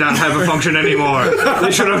librarian did not have a function anymore.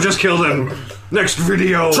 They should have just killed him. Next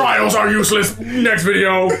video. Trials are useless. Next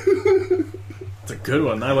video. It's a good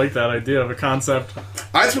one. I like that idea of a concept.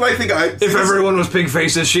 That's what I think. If everyone was pig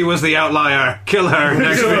faces, she was the outlier. Kill her.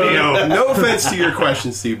 Next video. No offense to your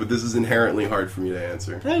question, Steve, but this is inherently hard for me to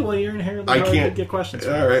answer. Hey, well, you're inherently I hard can't to get questions.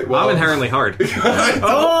 All right. Well, I'm inherently hard.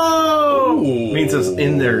 Oh! Means his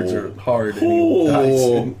innards are hard. And he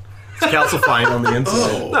dies. It's calcifying on the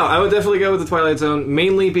inside. No, I would definitely go with the Twilight Zone,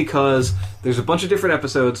 mainly because there's a bunch of different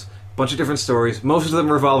episodes, bunch of different stories, most of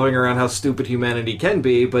them revolving around how stupid humanity can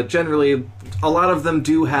be, but generally, a lot of them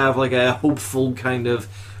do have like a hopeful kind of,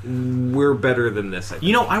 we're better than this, I think.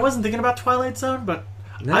 You know, I wasn't thinking about Twilight Zone, but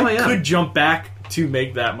Now I am. could jump back to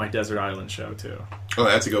make that my Desert Island show, too. Oh,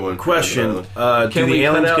 that's a good one. Question: Do Can the we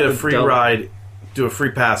cut aliens out get a the free dumb- ride? Do a free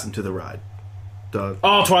pass into the ride? Duh.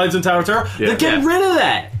 Oh, Twilight Zone Tower of Terror? Yeah. They're getting Yeah. rid of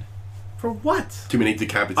that! For what? Too many I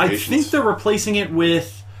decapitations. think they're replacing it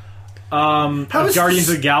with How a is- Guardians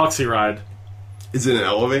of the Galaxy ride. Is it an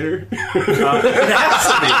elevator? It has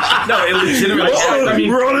to be. No, it legitimately. I mean,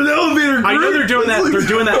 We're on an elevator. I know group. they're doing that. It's like- They're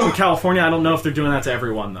doing that in California. I don't know if they're doing that to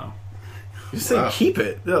everyone though. You say keep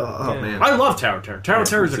it. Oh man. I love Tower of Terror. Tower of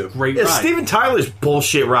Terror is me a too. great Yeah, ride. Steven Tyler's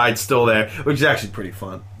bullshit ride's still there, which is actually pretty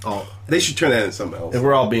fun. Oh, They should turn that into something else. if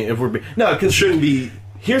we're being no, because Shouldn't be.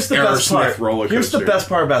 here's the best Aerosmith part. roller Here's the coaster. best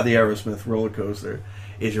part about the Aerosmith roller coaster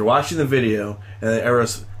is you're watching the video and the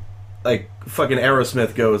fucking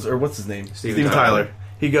Aerosmith goes, or what's his name? Steven Tyler.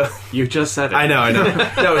 He goes. You just said it. I know.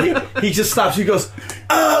 No, he just stops. He goes,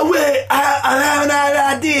 "Oh wait, I have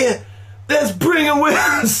an idea. Let's bring him with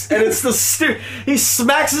us." And it's he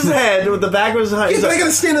smacks his head with the back of his head. He's not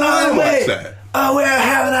gonna stand in line and watch that. Oh wait, I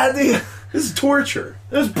have an idea. This is torture.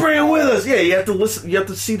 Let's bring him with us. Yeah, you have to listen. You have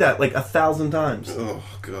to see that like 1,000 times, Oh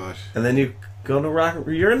gosh. and then you go to rock.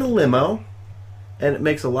 You're in a limo, and it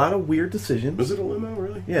makes a lot of weird decisions. Was it a limo,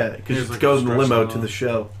 really? Yeah, because There's it like goes a in the stretch limo limo. to the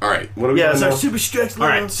show. All right. What are we Yeah, doing it's our now? super stretch All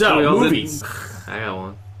limo. right, so we all did- movies. I got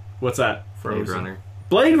one. What's that? Blade Runner.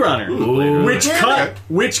 Blade Runner. Ooh. Which cut?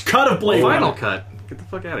 Which cut of Blade Final Runner? cut. Get the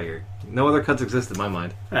fuck out of here. No other cuts exist in my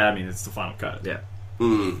mind. I mean, it's the final cut. Yeah.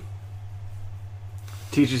 Mm.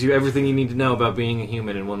 Teaches you everything you need to know about being a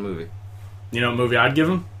human in one movie. You know what movie I'd give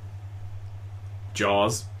him?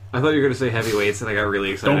 Jaws. I thought you were going to say Heavyweights, and I got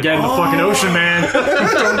really excited. Don't get in the fucking ocean,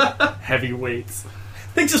 man. Heavyweights.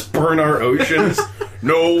 They just burn our oceans.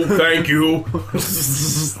 No, thank you.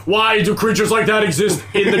 Why do creatures like that exist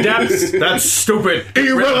in the depths? That's stupid.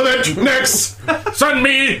 Irrelevant. Next. Send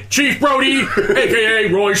me Chief Brody, a.k.a.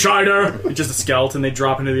 Roy Scheider. It's just a skeleton they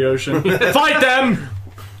drop into the ocean. Fight them!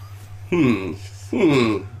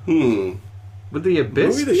 Would The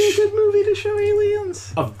Abyss Movie be to a good movie to show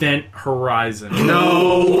aliens? Event Horizon.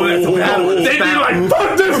 No, that's a bad one. They'd be like,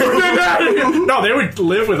 fuck this, we're getting out of here. No, they would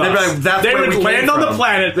live with They'd be us. like, that's they where would we land came on the from.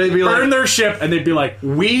 planet, They'd be burn like- their ship, and they'd be like,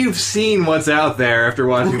 We've seen what's out there after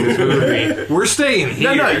watching this movie. We're staying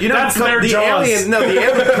here. No, you know, That's their the Jaws. alien. No, the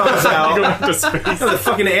alien comes out. go into space. The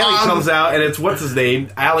fucking alien comes out, and it's what's his name,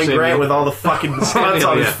 Alan Samuel. Grant, with all the fucking spots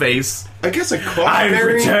on his yeah. face. I guess a I've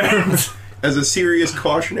cautionary, returned. as a serious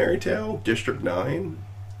cautionary tale, District 9.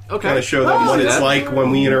 Okay. Kind of show them what it's like when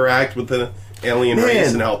we interact with the alien Man.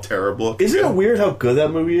 race and how terrible. Isn't it weird how good that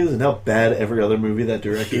movie is and how bad every other movie that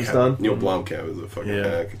director's done? Neil Blomkamp is a fucking Yeah.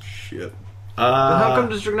 hack of shit. But how come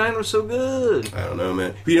District 9 was so good? I don't know,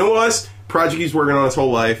 man. But you know what? Project he's working on his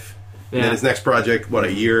whole life. And Yeah. then his next project, what,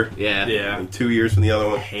 a year? Yeah. Yeah. And 2 years from the other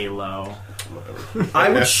one? Halo. I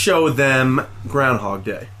would show them Groundhog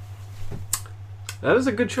Day. That is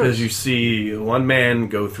a good choice. Because you see one man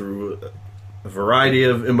go through a variety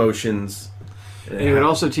of emotions. And you would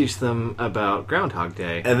also teach them about Groundhog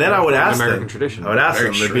Day. And then I would ask American them. tradition. I would ask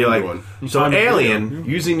Very them. They'd be shrewd like, one. "So, Time to alien,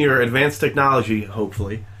 using your advanced technology,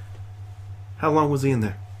 hopefully, how long was he in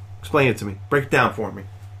there? Explain it to me. Break it down for me.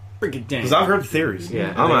 Break it down. Because I've heard the theories.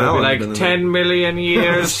 Yeah. I'm And they'd be been like in there. 10 million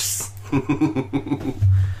years.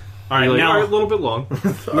 All right, Like, now all right, a little bit long. That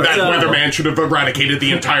weatherman should have eradicated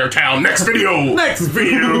the entire town. Next video! Next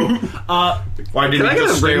video. Why didn't Can I he get a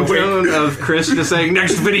just stay awake? ringtone of Chris just saying,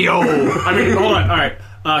 next video? I mean, hold on. All right,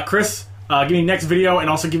 Chris, give me next video, and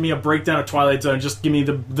also give me a breakdown of Twilight Zone. Just give me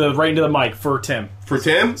the right into the mic for Tim, For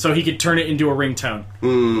Tim? so he could turn it into a ringtone.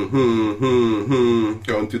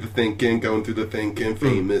 Going through the thinking.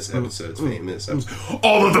 Famous episodes.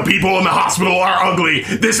 All of the people in the hospital are ugly.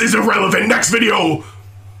 This is irrelevant. Next video!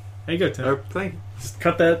 There you go, Tim. Thank you. Just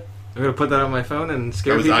cut that. I'm going to put that on my phone and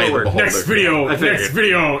scare That was people Eye of the away. Beholder. Next video. I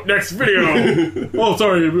figured. Next video. Oh,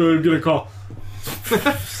 sorry, I'm gonna call.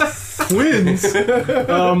 Twins.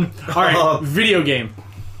 All right, video game.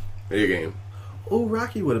 Video game. Oh,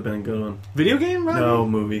 Rocky would have been a good one. Video game, right? No,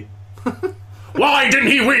 movie. Why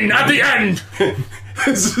didn't he win at the end?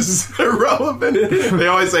 This is irrelevant. They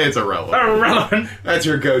always say it's irrelevant. Irrelevant. That's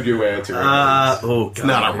your go-to answer. Oh, God.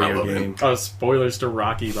 not video irrelevant. game. Oh, spoilers to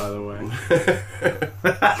Rocky, by the way.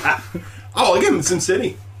 Oh, again,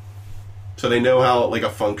 SimCity. So they know how like a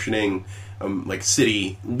functioning like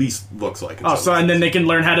city at least looks like. Oh, so and then they can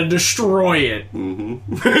learn how to destroy it.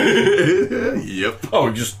 Yep.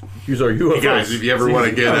 Oh, just use our UFOs. Hey guys, if you ever want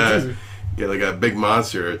to Jesus. get like a big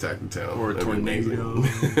monster attack the town, Or a that'd be tornado.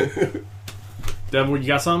 amazing. Devil, you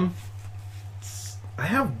got something? I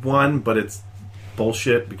have one, but it's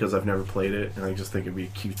bullshit because I've never played it, and I just think it'd be a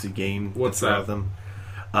cutesy game. What's to throw that? at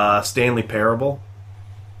them. Stanley Parable.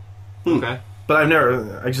 Okay. But I've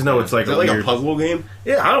never. I just know it's like Is that like weird, a puzzle game?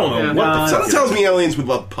 Yeah, I don't know Yeah, what nah, the Something fuck. tells me aliens would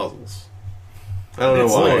love puzzles. I don't know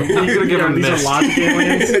why. You could have given These this. are logic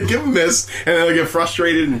aliens. Give them this, and then they'll get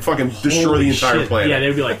frustrated and fucking destroy the entire Shit. planet. Yeah,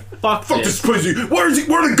 they'd be like, fuck Fuck this. this place! Where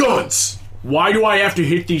are the guns? Why do I have to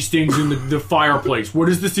hit these things in the fireplace? What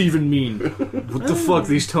does this even mean? What the fuck?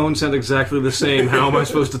 These tones sound exactly the same. How am I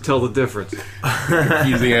supposed to tell the difference?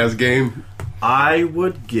 Easy ass game. I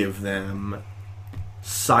would give them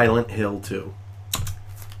Silent Hill 2.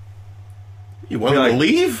 You want them to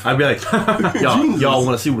leave? I'd be like, y'all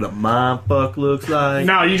want to see what a mind fuck looks like?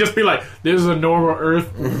 No, you just be like, this is a normal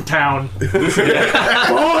Earth town. This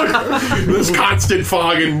constant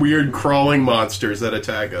fog and weird crawling monsters that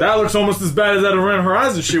attack us. That looks almost as bad as that Event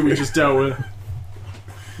Horizon shit we just dealt with.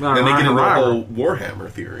 Then they get into the whole Warhammer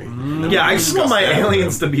theory. Yeah, I just want my Discuss that with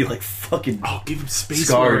aliens to be like fucking Oh, give him Space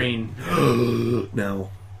Scarred. Marine. no.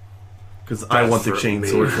 Because I want the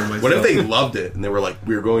chainsaw for myself. What if they loved it and they were like,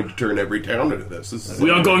 "We're going to turn every town into this"? This is We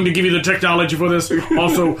are going to give you the technology for this.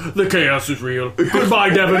 Also, the chaos is real.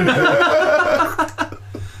 Goodbye, Devin.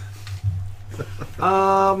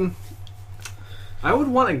 I would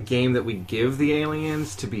want a game that we give the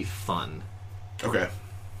aliens to be fun. okay.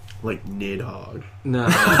 like Nidhogg? No.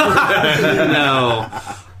 No.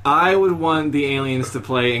 I would want the aliens to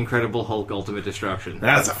play Incredible Hulk Ultimate Destruction.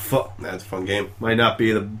 That's a fun game. Might not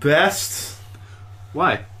be the best.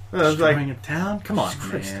 Why? It's like, Destroying a town? Come on,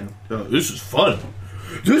 man. oh, this is fun.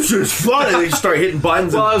 This is fun. And they just start hitting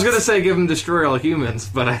buttons. Well, I was going to say give them Destroy All Humans,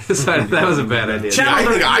 but I decided that was a bad idea. Yeah, I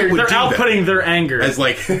think I would They're do that. outputting their anger. As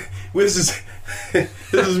like, this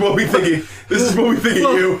is what we think. This is what we think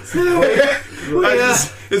of you.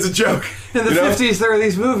 It's a joke. In the 50s, there were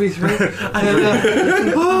these movies, right?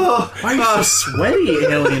 Why are you so sweaty,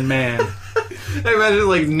 alien man? I imagine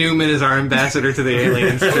like Newman is our ambassador to the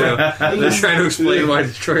aliens too. They're trying to explain why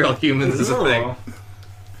Destroy All Humans is a thing.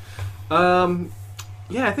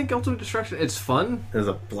 Yeah, I think Ultimate Destruction. It's fun. It's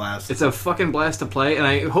a blast. It's a fucking blast to play,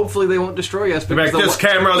 and hopefully they won't destroy us. Because this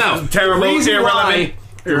camera's terrible.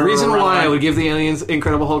 The reason why I would give the aliens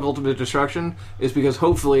Incredible Hulk Ultimate Destruction is because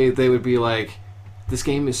hopefully they would be like, this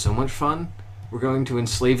game is so much fun. We're going to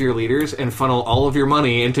enslave your leaders and funnel all of your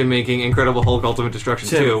money into making Incredible Hulk Ultimate Destruction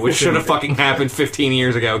 2, which should have fucking happened 15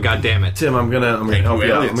 years ago. God damn it, Tim, I'm gonna help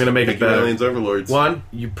you out. I'm gonna make it better. Aliens Overlords. One,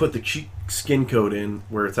 you put the cheap skin code in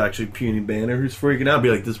where it's actually Puny Banner who's freaking out. Be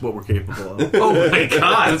like, this is what we're capable of. Oh my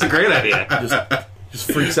god, that's a great idea. Just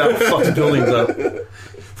freaks out, fucks buildings up.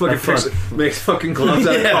 Makes fucking gloves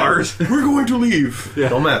out of cars. We're going to leave. Yeah.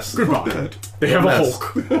 Don't mess. Goodbye. They have a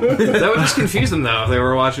Hulk. That would just confuse them, though, if they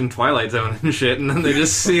were watching Twilight Zone and shit, and then they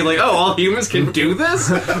just see, like, oh, all humans can do this?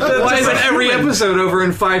 Why isn't every episode over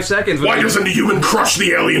in 5 seconds? Why doesn't a human crush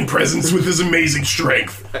the alien presence with his amazing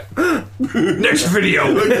strength? Next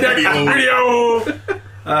video. Video!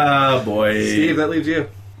 Boy. Steve, that leaves you.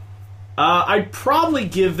 I'd probably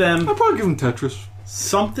give them I'll probably give them Tetris.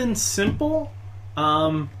 something simple.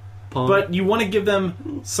 But you want to give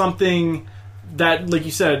them something that, like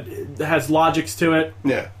you said, has logics to it.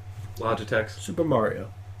 Yeah. Logitech. Super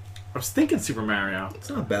Mario. I was thinking Super Mario. It's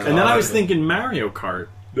not bad. And then I was thinking Mario Kart.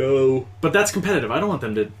 no. But that's competitive. I don't want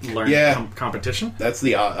them to learn competition. That's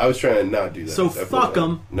the. I was trying to not do that. So Definitely fuck not.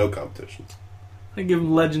 'em. No competitions. I give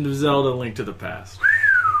them Legend of Zelda: Link to the Past.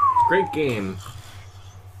 Great game.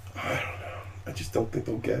 I just don't think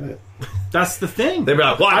they'll get it. That's the thing. They'd be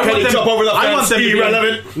like, why can't he jump over the I want fence? them to be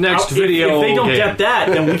Irrelevant. Next If video. they don't game. get that,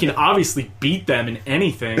 then we can obviously beat them in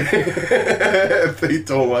anything. If they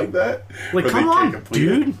don't like that, Like, or come they can't on, complete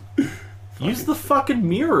dude. it. Use the fucking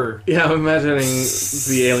mirror. Yeah, I'm imagining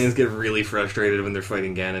the aliens get really frustrated when they're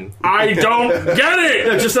fighting Ganon. I don't get it!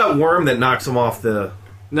 Yeah, just that worm that knocks him off the...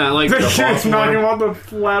 No, like It's knocking him on the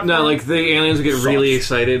flap. no, like the aliens would get really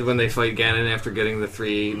excited when they fight Ganon after getting the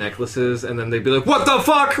 3 necklaces, and then they'd be like, "What the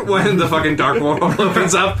fuck?" when the fucking Dark World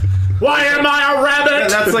opens up. Why am I a rabbit? Yeah,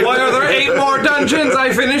 that's like, Why are there 8 more dungeons?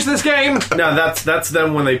 I finished this game. No, that's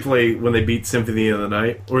them when they beat Symphony of the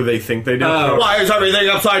Night, or they think they do. Oh. Why is everything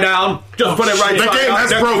upside down? Just put it right shit. side The game down. has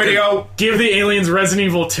Next broken. video. Give the aliens Resident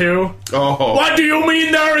Evil 2. Oh, What do you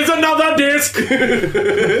mean there is another disc?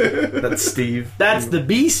 That's Steve. That's the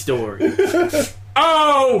B story.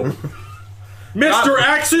 Oh! Mr.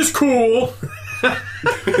 X is cool.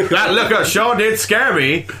 That look sure did scare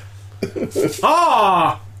me.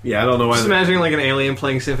 Ah! Yeah, I don't know why. Just imagining like an alien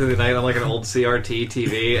playing Symphony of the Night on like an old CRT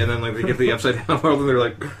TV, and then like they get the upside down world, and they're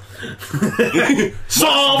like,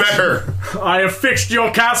 Solved! better. I have fixed your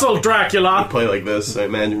castle, Dracula. Play like this. I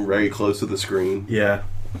imagine very close to the screen. Yeah.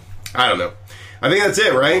 I don't know. I think that's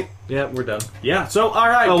it, right? "Yeah, we're done." Yeah, so,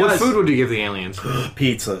 alright, Oh, what guys. food would you give the aliens?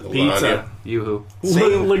 Pizza. Pizza. Yoo-hoo.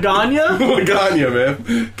 Laganya? Lasagna,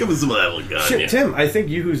 man. Give us some of that lasagna. Shit, Tim, I think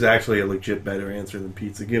Yoo-hoo's actually a legit better answer than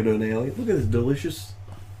pizza. Give it an alien. Look at this delicious...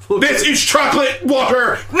 This is chocolate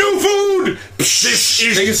water. New food. This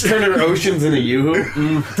They just turn their oceans into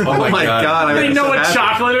Yoo-hoo. Oh my god! I They was know so what happy.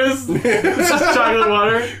 chocolate is? It's just chocolate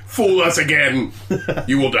water. Fool us again.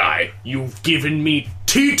 You will die. You've given me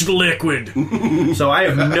teat liquid. So I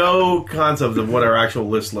have no concept of what our actual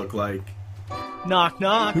list looked like. Knock,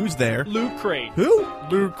 knock. Who's there? Loot Crate. Who?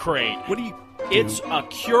 Loot Crate. What do you... It's a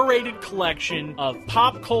curated collection of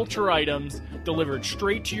pop culture items delivered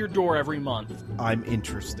straight to your door every month. I'm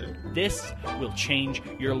interested. This will change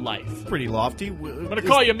your life. Pretty lofty. I'm gonna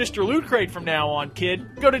call you Mr. Loot Crate from now on, kid.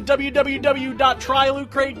 Go to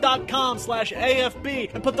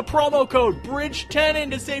www.trylootcrate.com/AFB and put the promo code BRIDGE10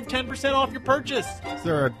 in to save 10% off your purchase. Is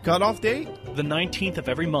there a cutoff date? The 19th of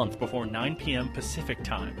every month before 9 p.m. Pacific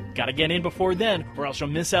time. Gotta get in before then, or else you'll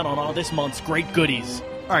miss out on all this month's great goodies.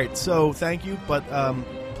 All right, so thank you, but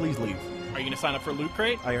please leave. Are you gonna sign up for Loot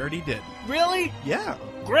Crate? I already did. Really? Yeah.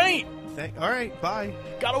 Great! All right, bye.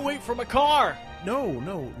 Gotta wait for my car.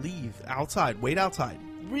 No, leave. Outside. Wait outside.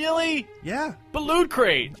 Really? Yeah. But Loot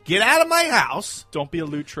Crate. Get out of my house. Don't be a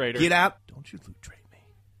loot trader. Get out. Don't you loot trade me.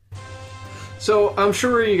 So I'm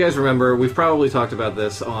sure you guys remember, we've probably talked about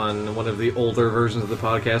this on one of the older versions of the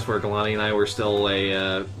podcast where Galani and I were still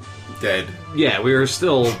Dead. Yeah, we were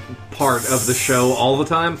still part of the show all the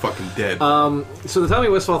time. Fucking dead. So the Tommy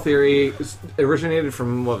Westphal theory originated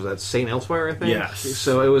from, what was that, St. Elsewhere, I think? Yes.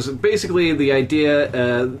 So it was basically the idea,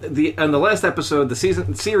 on the last episode, the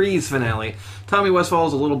series finale, Tommy Westphal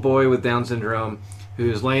is a little boy with Down syndrome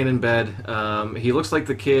who's laying in bed. He looks like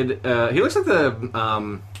the kid, he looks like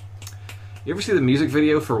the, you ever see the music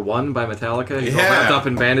video for One by Metallica? He's all wrapped up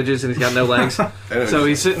in bandages and he's got no legs. So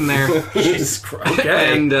he's sitting there. Jesus Christ.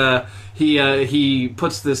 Okay. And he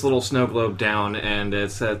puts this little snow globe down, and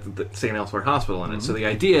it's at the St. Elsewhere Hospital in it. So the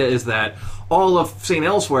idea is that all of St.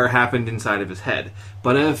 Elsewhere happened inside of his head.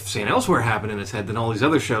 But if St. Elsewhere happened in his head, then all these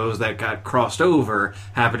other shows that got crossed over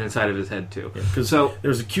happened inside of his head too. Because So there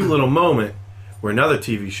was a cute little moment where another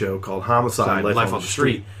TV show called Homicide: Life on the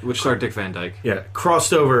Street, which starred Dick Van Dyke. Yeah,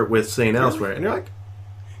 crossed over with St. Elsewhere, and you're like,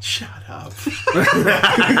 Shut up.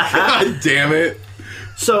 God damn it.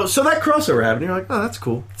 so that crossover happened. You're like, oh, that's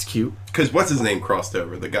cool. It's cute. Because what's his name crossed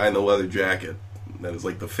over? The guy in the leather jacket. That is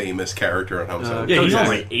like the famous character on Homicide. Yeah, he's Kojak. on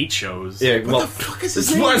like 8 shows. Yeah, What the fuck is his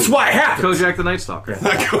name? that's why it happened. Kojak the Night Stalker.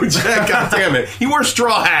 Not Kojak, God damn it. He wore a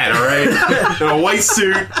straw hat, alright? And a white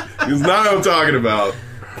suit. He's not what I'm talking about.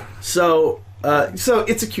 So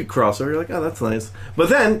it's a cute crossover. You're like, oh, that's nice. But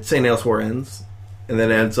then St. Elsewhere ends, and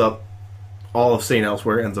then all of St.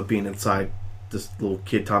 Elsewhere ends up being inside this little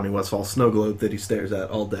kid Tommy Westphal snow globe that he stares at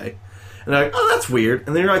all day. And they're like, oh, that's weird.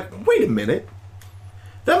 And then you're like, wait a minute.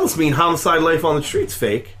 That must mean Homicide: Life on the Street's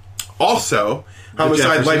fake. Also, Homicide: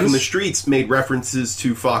 Life Jeffersons. on the Streets made references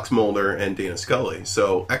to Fox Mulder and Dana Scully.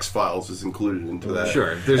 So X-Files is included into that.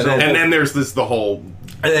 Sure. There's And then there's the whole...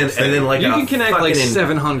 And then like you a can connect like fucking-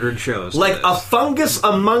 700 shows. to like this. a fungus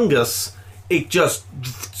among us. It just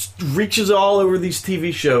reaches all over these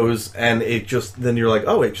TV shows, and then you're like,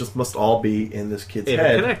 oh, it just must all be in this kid's head,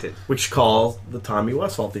 Interconnected. which calls the Tommy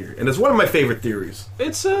Westphal theory, and it's one of my favorite theories.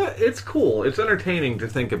 It's cool. It's entertaining to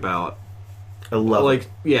think about. I love Like, it.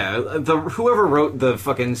 yeah, whoever wrote the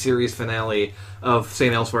fucking series finale of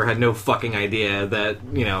St. Elsewhere had no fucking idea that,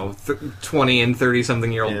 20 and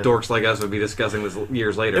 30-something-year-old Yeah. dorks like us would be discussing this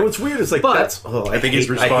years later. And what's weird is like But- that's. Oh, I think his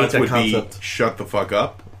hate response that would concept. be, shut the fuck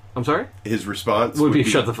up. I'm sorry? His response Would be,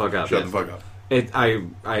 shut the fuck up. Shut yes. the fuck up.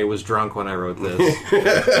 I was drunk when I wrote this.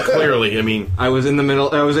 Clearly, I mean, I was in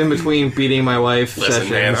between beating my wife Listen,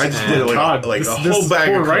 sessions. man, I just and- did like God, a this whole bag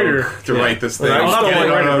poor of writer. coke to write this thing. I just not don't the like-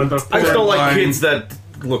 writer, but the I just don't like Fine. kids that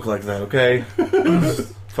look like that. Okay,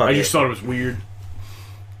 Fuck I it. just thought it was weird.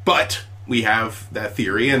 But we have that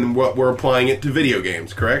theory, and what we're applying it to video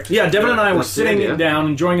games, correct? Yeah, Devin and I were That's the sitting idea. down,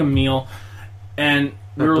 enjoying a meal, and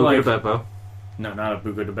we were Buca like, de Beppo. no, not a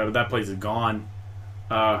Buca de Beppo. That place is gone.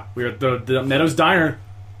 We were at the Meadows Diner,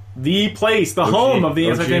 the place, the home of the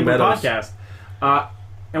OG Anti-Game Meadows. podcast.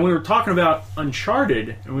 And we were talking about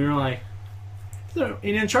Uncharted, and we were like, so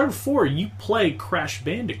in Uncharted 4, you play Crash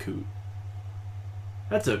Bandicoot.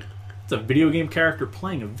 That's a video game character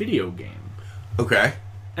playing a video game. Okay.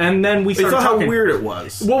 And then we They started thought how talking. weird it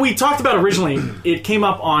was. What we talked about originally, it came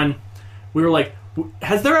up on. We were like,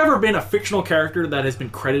 has there ever been a fictional character that has been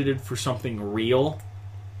credited for something real?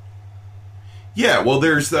 Yeah, well,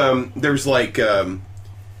 there's like,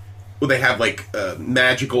 well, they have like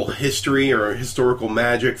magical history or historical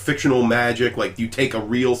magic, fictional magic. Like you take a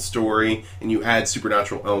real story and you add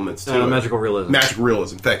supernatural elements to it. Magical realism. Magical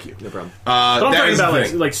realism. Thank you. No problem. But I'm that talking is the about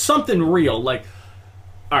thing. like something real. Like,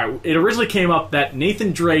 all right, it originally came up that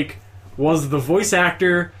Nathan Drake was the voice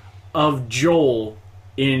actor of Joel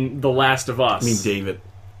in The Last of Us. I mean, David.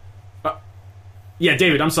 Yeah,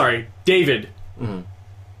 David. I'm sorry, David.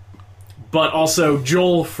 But also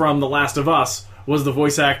Joel from The Last of Us was the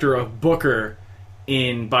voice actor of Booker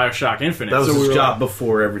in BioShock Infinite. That was So his we were job like-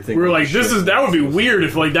 before everything. We were went like, to shit. that would be weird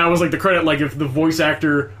if like that was like the credit, like if the voice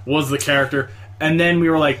actor was the character, and then we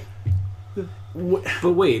were like,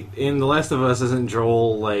 But wait, in The Last of Us, isn't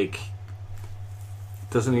Joel like?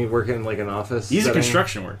 Doesn't he work in like an office? he's a setting?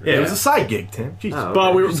 construction worker. Yeah, it was a side gig, Tim. Jesus. Oh,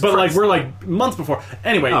 But we were, Jesus but like Christ. we're like months before.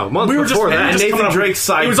 Anyway, Oh, months we were before just, that. and Nathan coming up- Drake's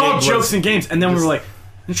side It was all gig jokes was and games, and then we just- were like,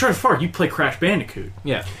 "In Uncharted 4, you play Crash Bandicoot."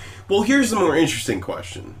 Yeah. Well, here's the more interesting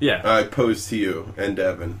question. Yeah. I pose to you and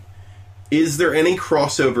Devin. Is there any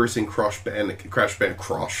crossovers in Crash Bandicoot? Crash Bandicoot.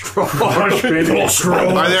 Are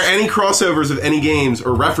there any crossovers of any games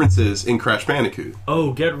or references in Crash Bandicoot?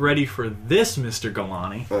 Oh, get ready for this, Mr.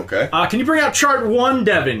 Galani. Okay. Can you bring out chart 1,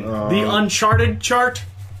 Devin? The Uncharted chart,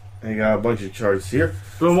 I got a bunch of charts here.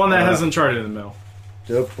 the one that has Uncharted in the middle.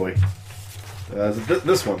 Oh boy.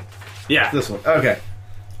 This one. Yeah. This one. Okay.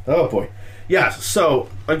 Oh boy. Yeah, so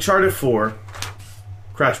Uncharted 4,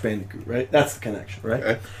 Crash Bandicoot, right? That's the connection, right?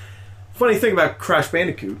 Okay. Funny thing about Crash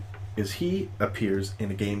Bandicoot is he appears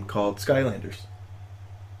in a game called Skylanders.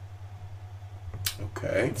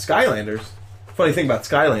 Okay. Skylanders. Funny thing about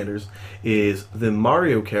Skylanders is the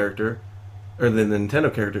Mario character, or the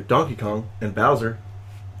Nintendo character, Donkey Kong and Bowser,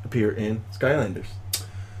 appear in Skylanders.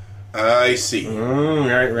 I see.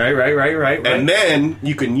 Right. And then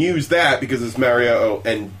you can use that because it's Mario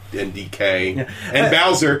and DK and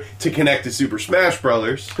Bowser to connect to Super Smash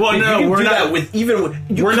Brothers. Well, You no, can we're do not. that with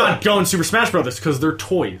We're not going Super Smash Brothers because they're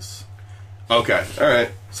toys. Okay, all right.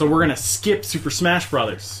 So we're gonna skip Super Smash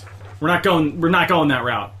Brothers. We're not going that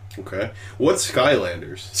route. Okay. What's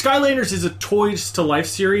Skylanders? Skylanders is a Toys to Life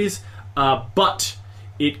series, but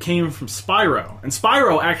it came from Spyro. And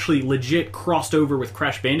Spyro actually legit crossed over with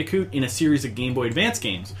Crash Bandicoot in a series of Game Boy Advance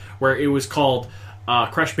games, where it was called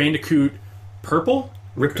Crash Bandicoot Purple,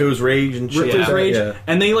 Ripto's Rage and shit. Ripto's Rage, Yeah.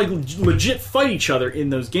 and they like legit fight each other in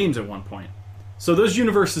those games at one point. So those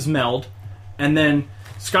universes meld, and then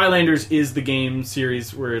Skylanders is the game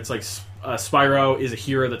series where it's like Spyro is a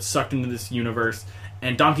hero that's sucked into this universe,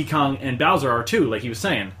 and Donkey Kong and Bowser are too, like he was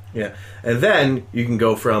saying. Yeah. And then you can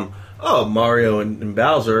go from, Mario and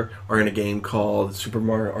Bowser are in a game called Super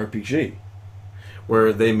Mario RPG,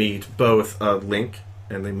 where they meet both Link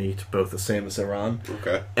and they meet both the Samus Aran.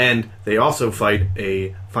 Okay. And they also fight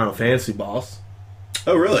a Final Fantasy boss,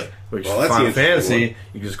 Oh, really? which Well, that's the Final interesting Fantasy, one.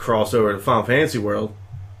 you just cross over to Final Fantasy world.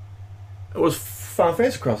 It was Final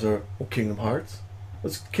Fantasy crossover. Well, Kingdom Hearts.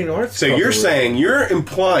 What's Kingdom Hearts? So you're crossover? saying, you're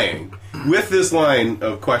implying with this line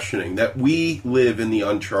of questioning that we live in the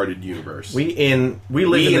Uncharted universe. we live We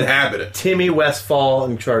in the inhabit it. Timmy Westfall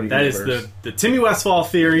Uncharted That universe. is the Timmy Westfall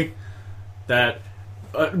theory. That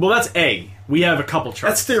that's A. We have a couple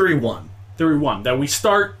charts. That's theory one. Theory 1, that we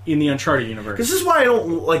start in the Uncharted universe. This is why I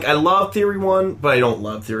don't like. I love Theory 1, but I don't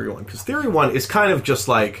love Theory 1 because Theory 1 is kind of just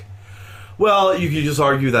like, well, you could just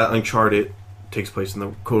argue that Uncharted takes place in the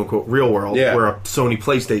quote unquote real world, Yeah. where a Sony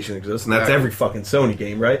PlayStation exists, and that's Right. every fucking Sony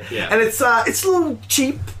game, right? Yeah. And it's a little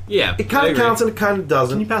cheap. Yeah, It kind I of agree. counts and it kind of Can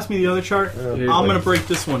doesn't. you pass me the other chart? I'm going to break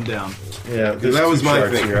this one down. Yeah, there's that was two my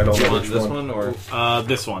charts thing. here. I don't Do you know want which this one. one or?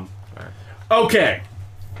 This one. Okay.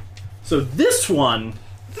 So this one.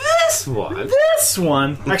 This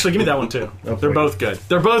one. Actually, give me that one too. Oh, They're boy. both good.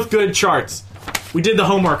 They're both good charts. We did the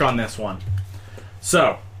homework on this one.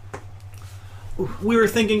 So, we were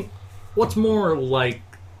thinking, what's more like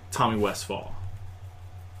Tommy Westfall?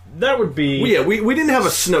 That would be. Well, yeah, we didn't have a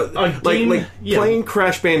snow game- like yeah. playing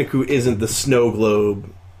Crash Bandicoot isn't the snow globe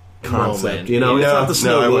concept. Moment. You know, it's No, not the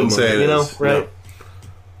snow no, I globe. wouldn't say moment, it you know, is. right? No.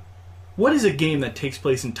 What is a game that takes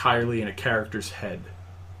place entirely in a character's head?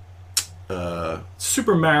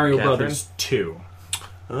 Super Mario Catherine? Brothers 2.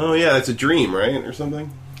 Oh yeah, that's a dream, right, or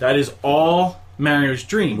something? That is all Mario's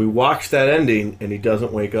dream. We watched that ending, and he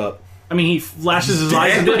doesn't wake up. I mean, he flashes his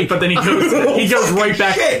eyes a bit, but then he goes right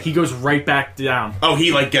back. Shit. He goes right back down. Oh,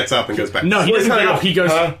 he like gets up and goes back. No, he doesn't get up. He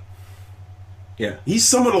goes. Yeah, He's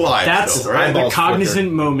somewhat alive. That's still, right? the Eyeballs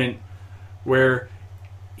cognizant moment where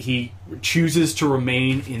he chooses to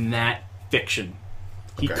remain in that fiction.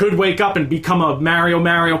 He Okay. could wake up and become a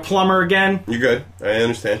Mario plumber again. You're good. I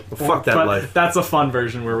understand. fuck that But life. that's a fun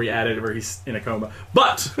version where we added where he's in a coma.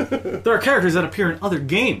 But there are characters that appear in other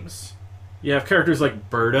games. You have characters like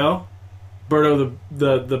Birdo the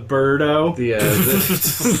Birdo.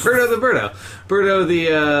 Birdo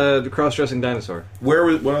the cross-dressing dinosaur.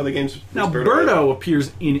 What other games? Now, is Birdo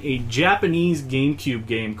appears in a Japanese GameCube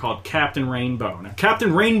game called Captain Rainbow. Now,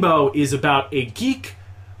 Captain Rainbow is about a geek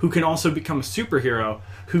who can also become a superhero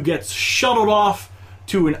who gets shuttled off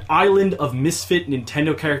to an island of misfit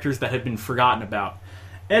Nintendo characters that have been forgotten about.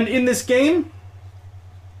 And in this game,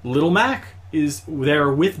 Little Mac is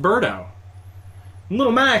there with Birdo.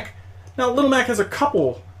 Little Mac has a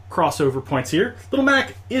couple crossover points here. Little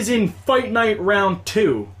Mac is in Fight Night Round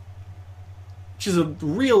 2, which is a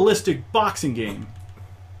realistic boxing game.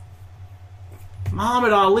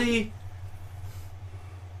 Muhammad Ali,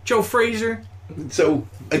 Joe Frazier. So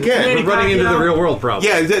again, Manny We're running into Pacquiao. the real world problem.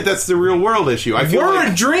 yeah, that's the real world issue. I feel We're like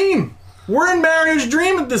in a dream. We're in Mario's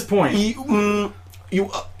dream at this point.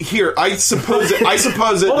 here. I suppose it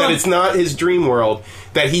Hold that on. it's not his dream world.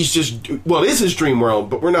 That he's just it is his dream world,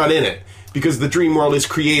 but we're not in it because the dream world is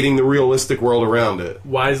creating the realistic world around it.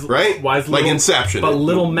 Why is Right? Why is like Little, Inception. But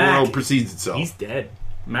Little the Mac, world precedes itself. he's dead.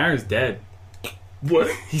 Mario's dead. What?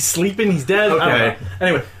 He's sleeping. He's dead. I don't Okay. know.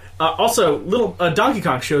 Anyway, also, little Donkey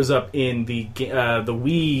Kong shows up in the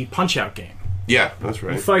Wii Punch Out game. Yeah, that's You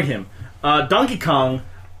right. fight him. Donkey Kong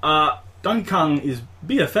is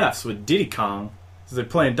BFFs with Diddy Kong. So they're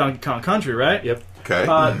playing Donkey Kong Country, right? Yep.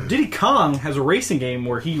 Okay. Diddy Kong has a racing game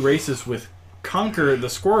where he races with Conquer the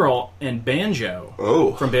Squirrel and Banjo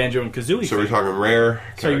Oh. from Banjo and Kazooie. So we're fame. talking Rare.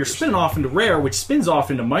 So you're characters. spinning off into Rare, which spins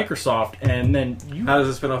off into Microsoft, and then How does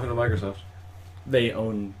it spin off into Microsoft? they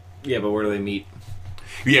own. Yeah, but where do they meet?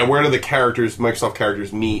 Yeah, where do the characters, Microsoft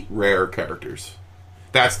characters, meet Rare characters?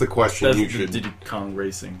 That's the question That's you the should. Diddy Kong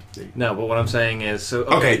Racing. No, but what I'm saying is, so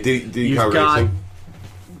Okay, Diddy you've Kong got, Racing.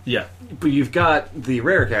 Yeah. but you've got the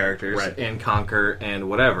Rare characters Right. and Conquer and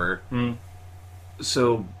whatever. Mm.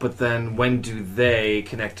 So, but then when do they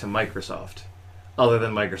connect to Microsoft? Other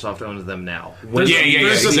than Microsoft owns them now. When, There's- Yeah,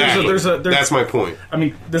 there's a- exactly. there's a- That's my point. I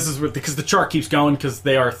mean, this is because the chart keeps going because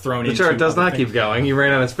they are thrown the into. chart does other not things. keep going. You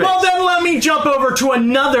ran out of space. Well, then let me jump over to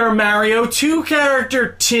another Mario 2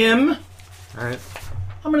 character, Tim. All right.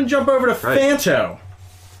 I'm going to jump over to Right. Phanto,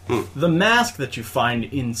 the mask that you find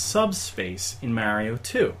in subspace in Mario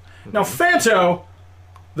 2. Now, Phanto,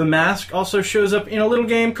 the mask, also shows up in a little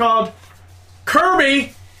game called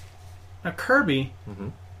Kirby. Now, Kirby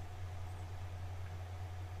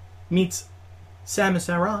meets Samus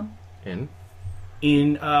Aran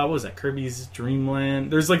in what was that? Kirby's Dream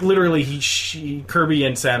Land. There's like literally Kirby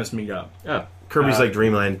and Samus meet up. Oh, Kirby's like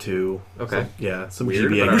Dreamland 2. okay. Yeah, some Weird,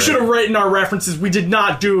 GBA. but We should have written our references. We did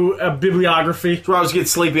not do a bibliography. That's why I was getting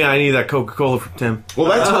sleepy. I need that Coca-Cola from Tim. Well,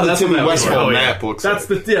 that's what the that's Timmy what that was. Westfall Oh, yeah. map looks That's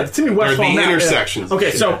like. the Timmy Westfall the map. intersections.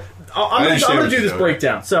 Okay, so I'm understand going what to do you're this doing.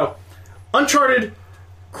 breakdown. So, Uncharted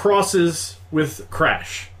crosses with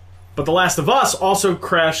Crash, but The Last of Us also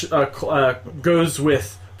goes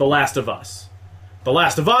with The Last of Us. The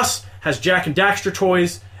Last of Us has Jack and Daxter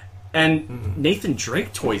toys and Nathan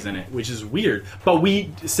Drake toys in it, which is weird. But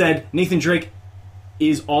we said Nathan Drake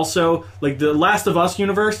is also like the Last of Us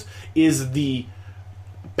universe is the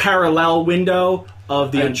parallel window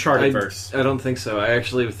of the Uncharted verse. I don't think so. I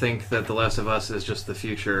actually think that The Last of Us is just the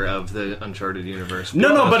future of the Uncharted universe.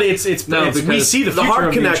 No, but it's No, we because see the The future hard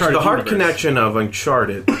of connection. Uncharted The hard universe. connection of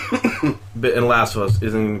Uncharted and Last of Us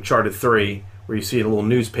is in Uncharted 3, where you see a little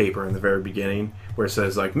newspaper in the very beginning where it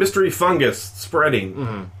says like mystery fungus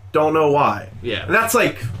spreading. Don't know why. Yeah. and that's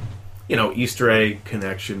like Easter egg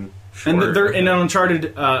connection. And Sure. there in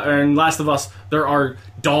Uncharted or in Last of Us, there are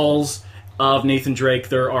dolls of Nathan Drake.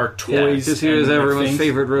 There are toys. Because he is and everyone's things.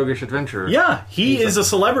 favorite roguish adventurer. Yeah, he is a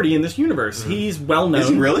celebrity in this universe. He's well known. Is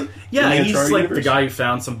he really? Yeah, In the he's Uncharted like universe? the guy who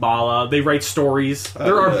found Symbala. They write stories.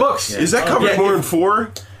 There are books. Is that covered Yeah, more in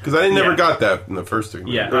 4? Because I never Yeah. got that in the first 3.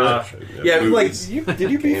 Yeah, movies. did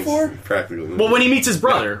you beat 4? Practically. Well, when he meets his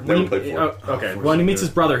brother, never when played he, four. okay, when he meets his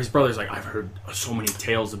brother, his brother's like, "I've heard so many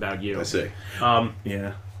tales about you." I see.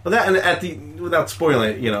 Yeah. Well, that and without spoiling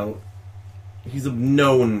it, he's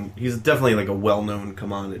he's definitely like a well-known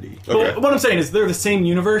commodity. Okay. But what I'm saying is they're the same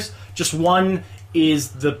universe. Just one is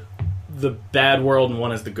the bad world and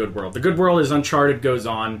one is the good world. The good world is Uncharted goes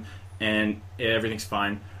on and everything's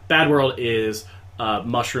fine. Bad world is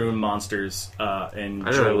mushroom monsters and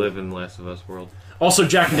I Joel. don't live in Last of Us world. Also,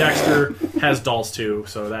 Jack and Daxter has dolls too,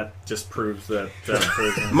 so that just proves that. All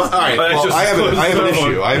right. But it's Well, just- I have an it's so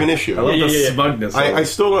issue. I have an issue. I love Yeah, the yeah, yeah. smugness. I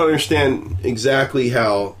still don't understand exactly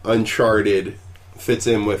how Uncharted fits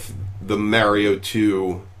in with the Mario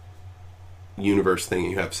 2 universe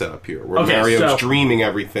thing you have set up here, where Okay, Mario's so- dreaming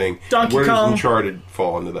everything. Donkey Where Kong- does Uncharted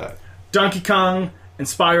fall into that? Donkey Kong and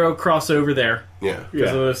Spyro cross over there Yeah.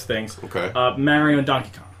 because Yeah. of those things. Okay. Mario and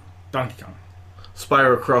Donkey Kong. Donkey Kong.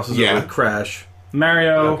 Spyro crosses Yeah. over with Crash.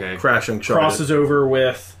 Mario Okay. Crash Uncharted. crosses over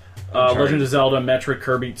with Uncharted. Legend of Zelda, Metroid,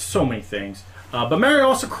 Kirby, so many things. But Mario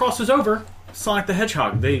also crosses over Sonic the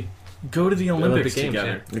Hedgehog. They go to the Olympics Games,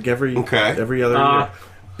 together. Like every Okay. other year.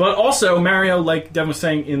 But also Mario, like Devin was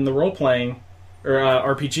saying in the role playing or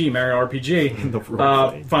RPG, Mario RPG, The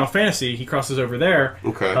role-playing. Final Fantasy, he crosses over there,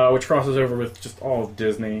 Okay. which crosses over with just all of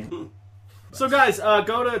Disney. So guys,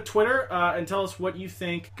 go to Twitter and tell us what you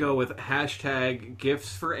think. Go with hashtag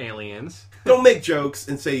gifts for aliens. Don't make jokes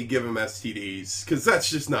and say you give them STDs, because that's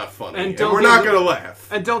just not funny. And And, don't we're give not them- going to laugh.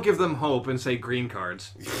 And don't give them hope and say green cards.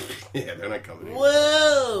 Yeah, they're not coming in.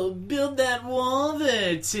 Whoa, build that wall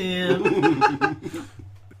there, Tim.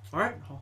 All right.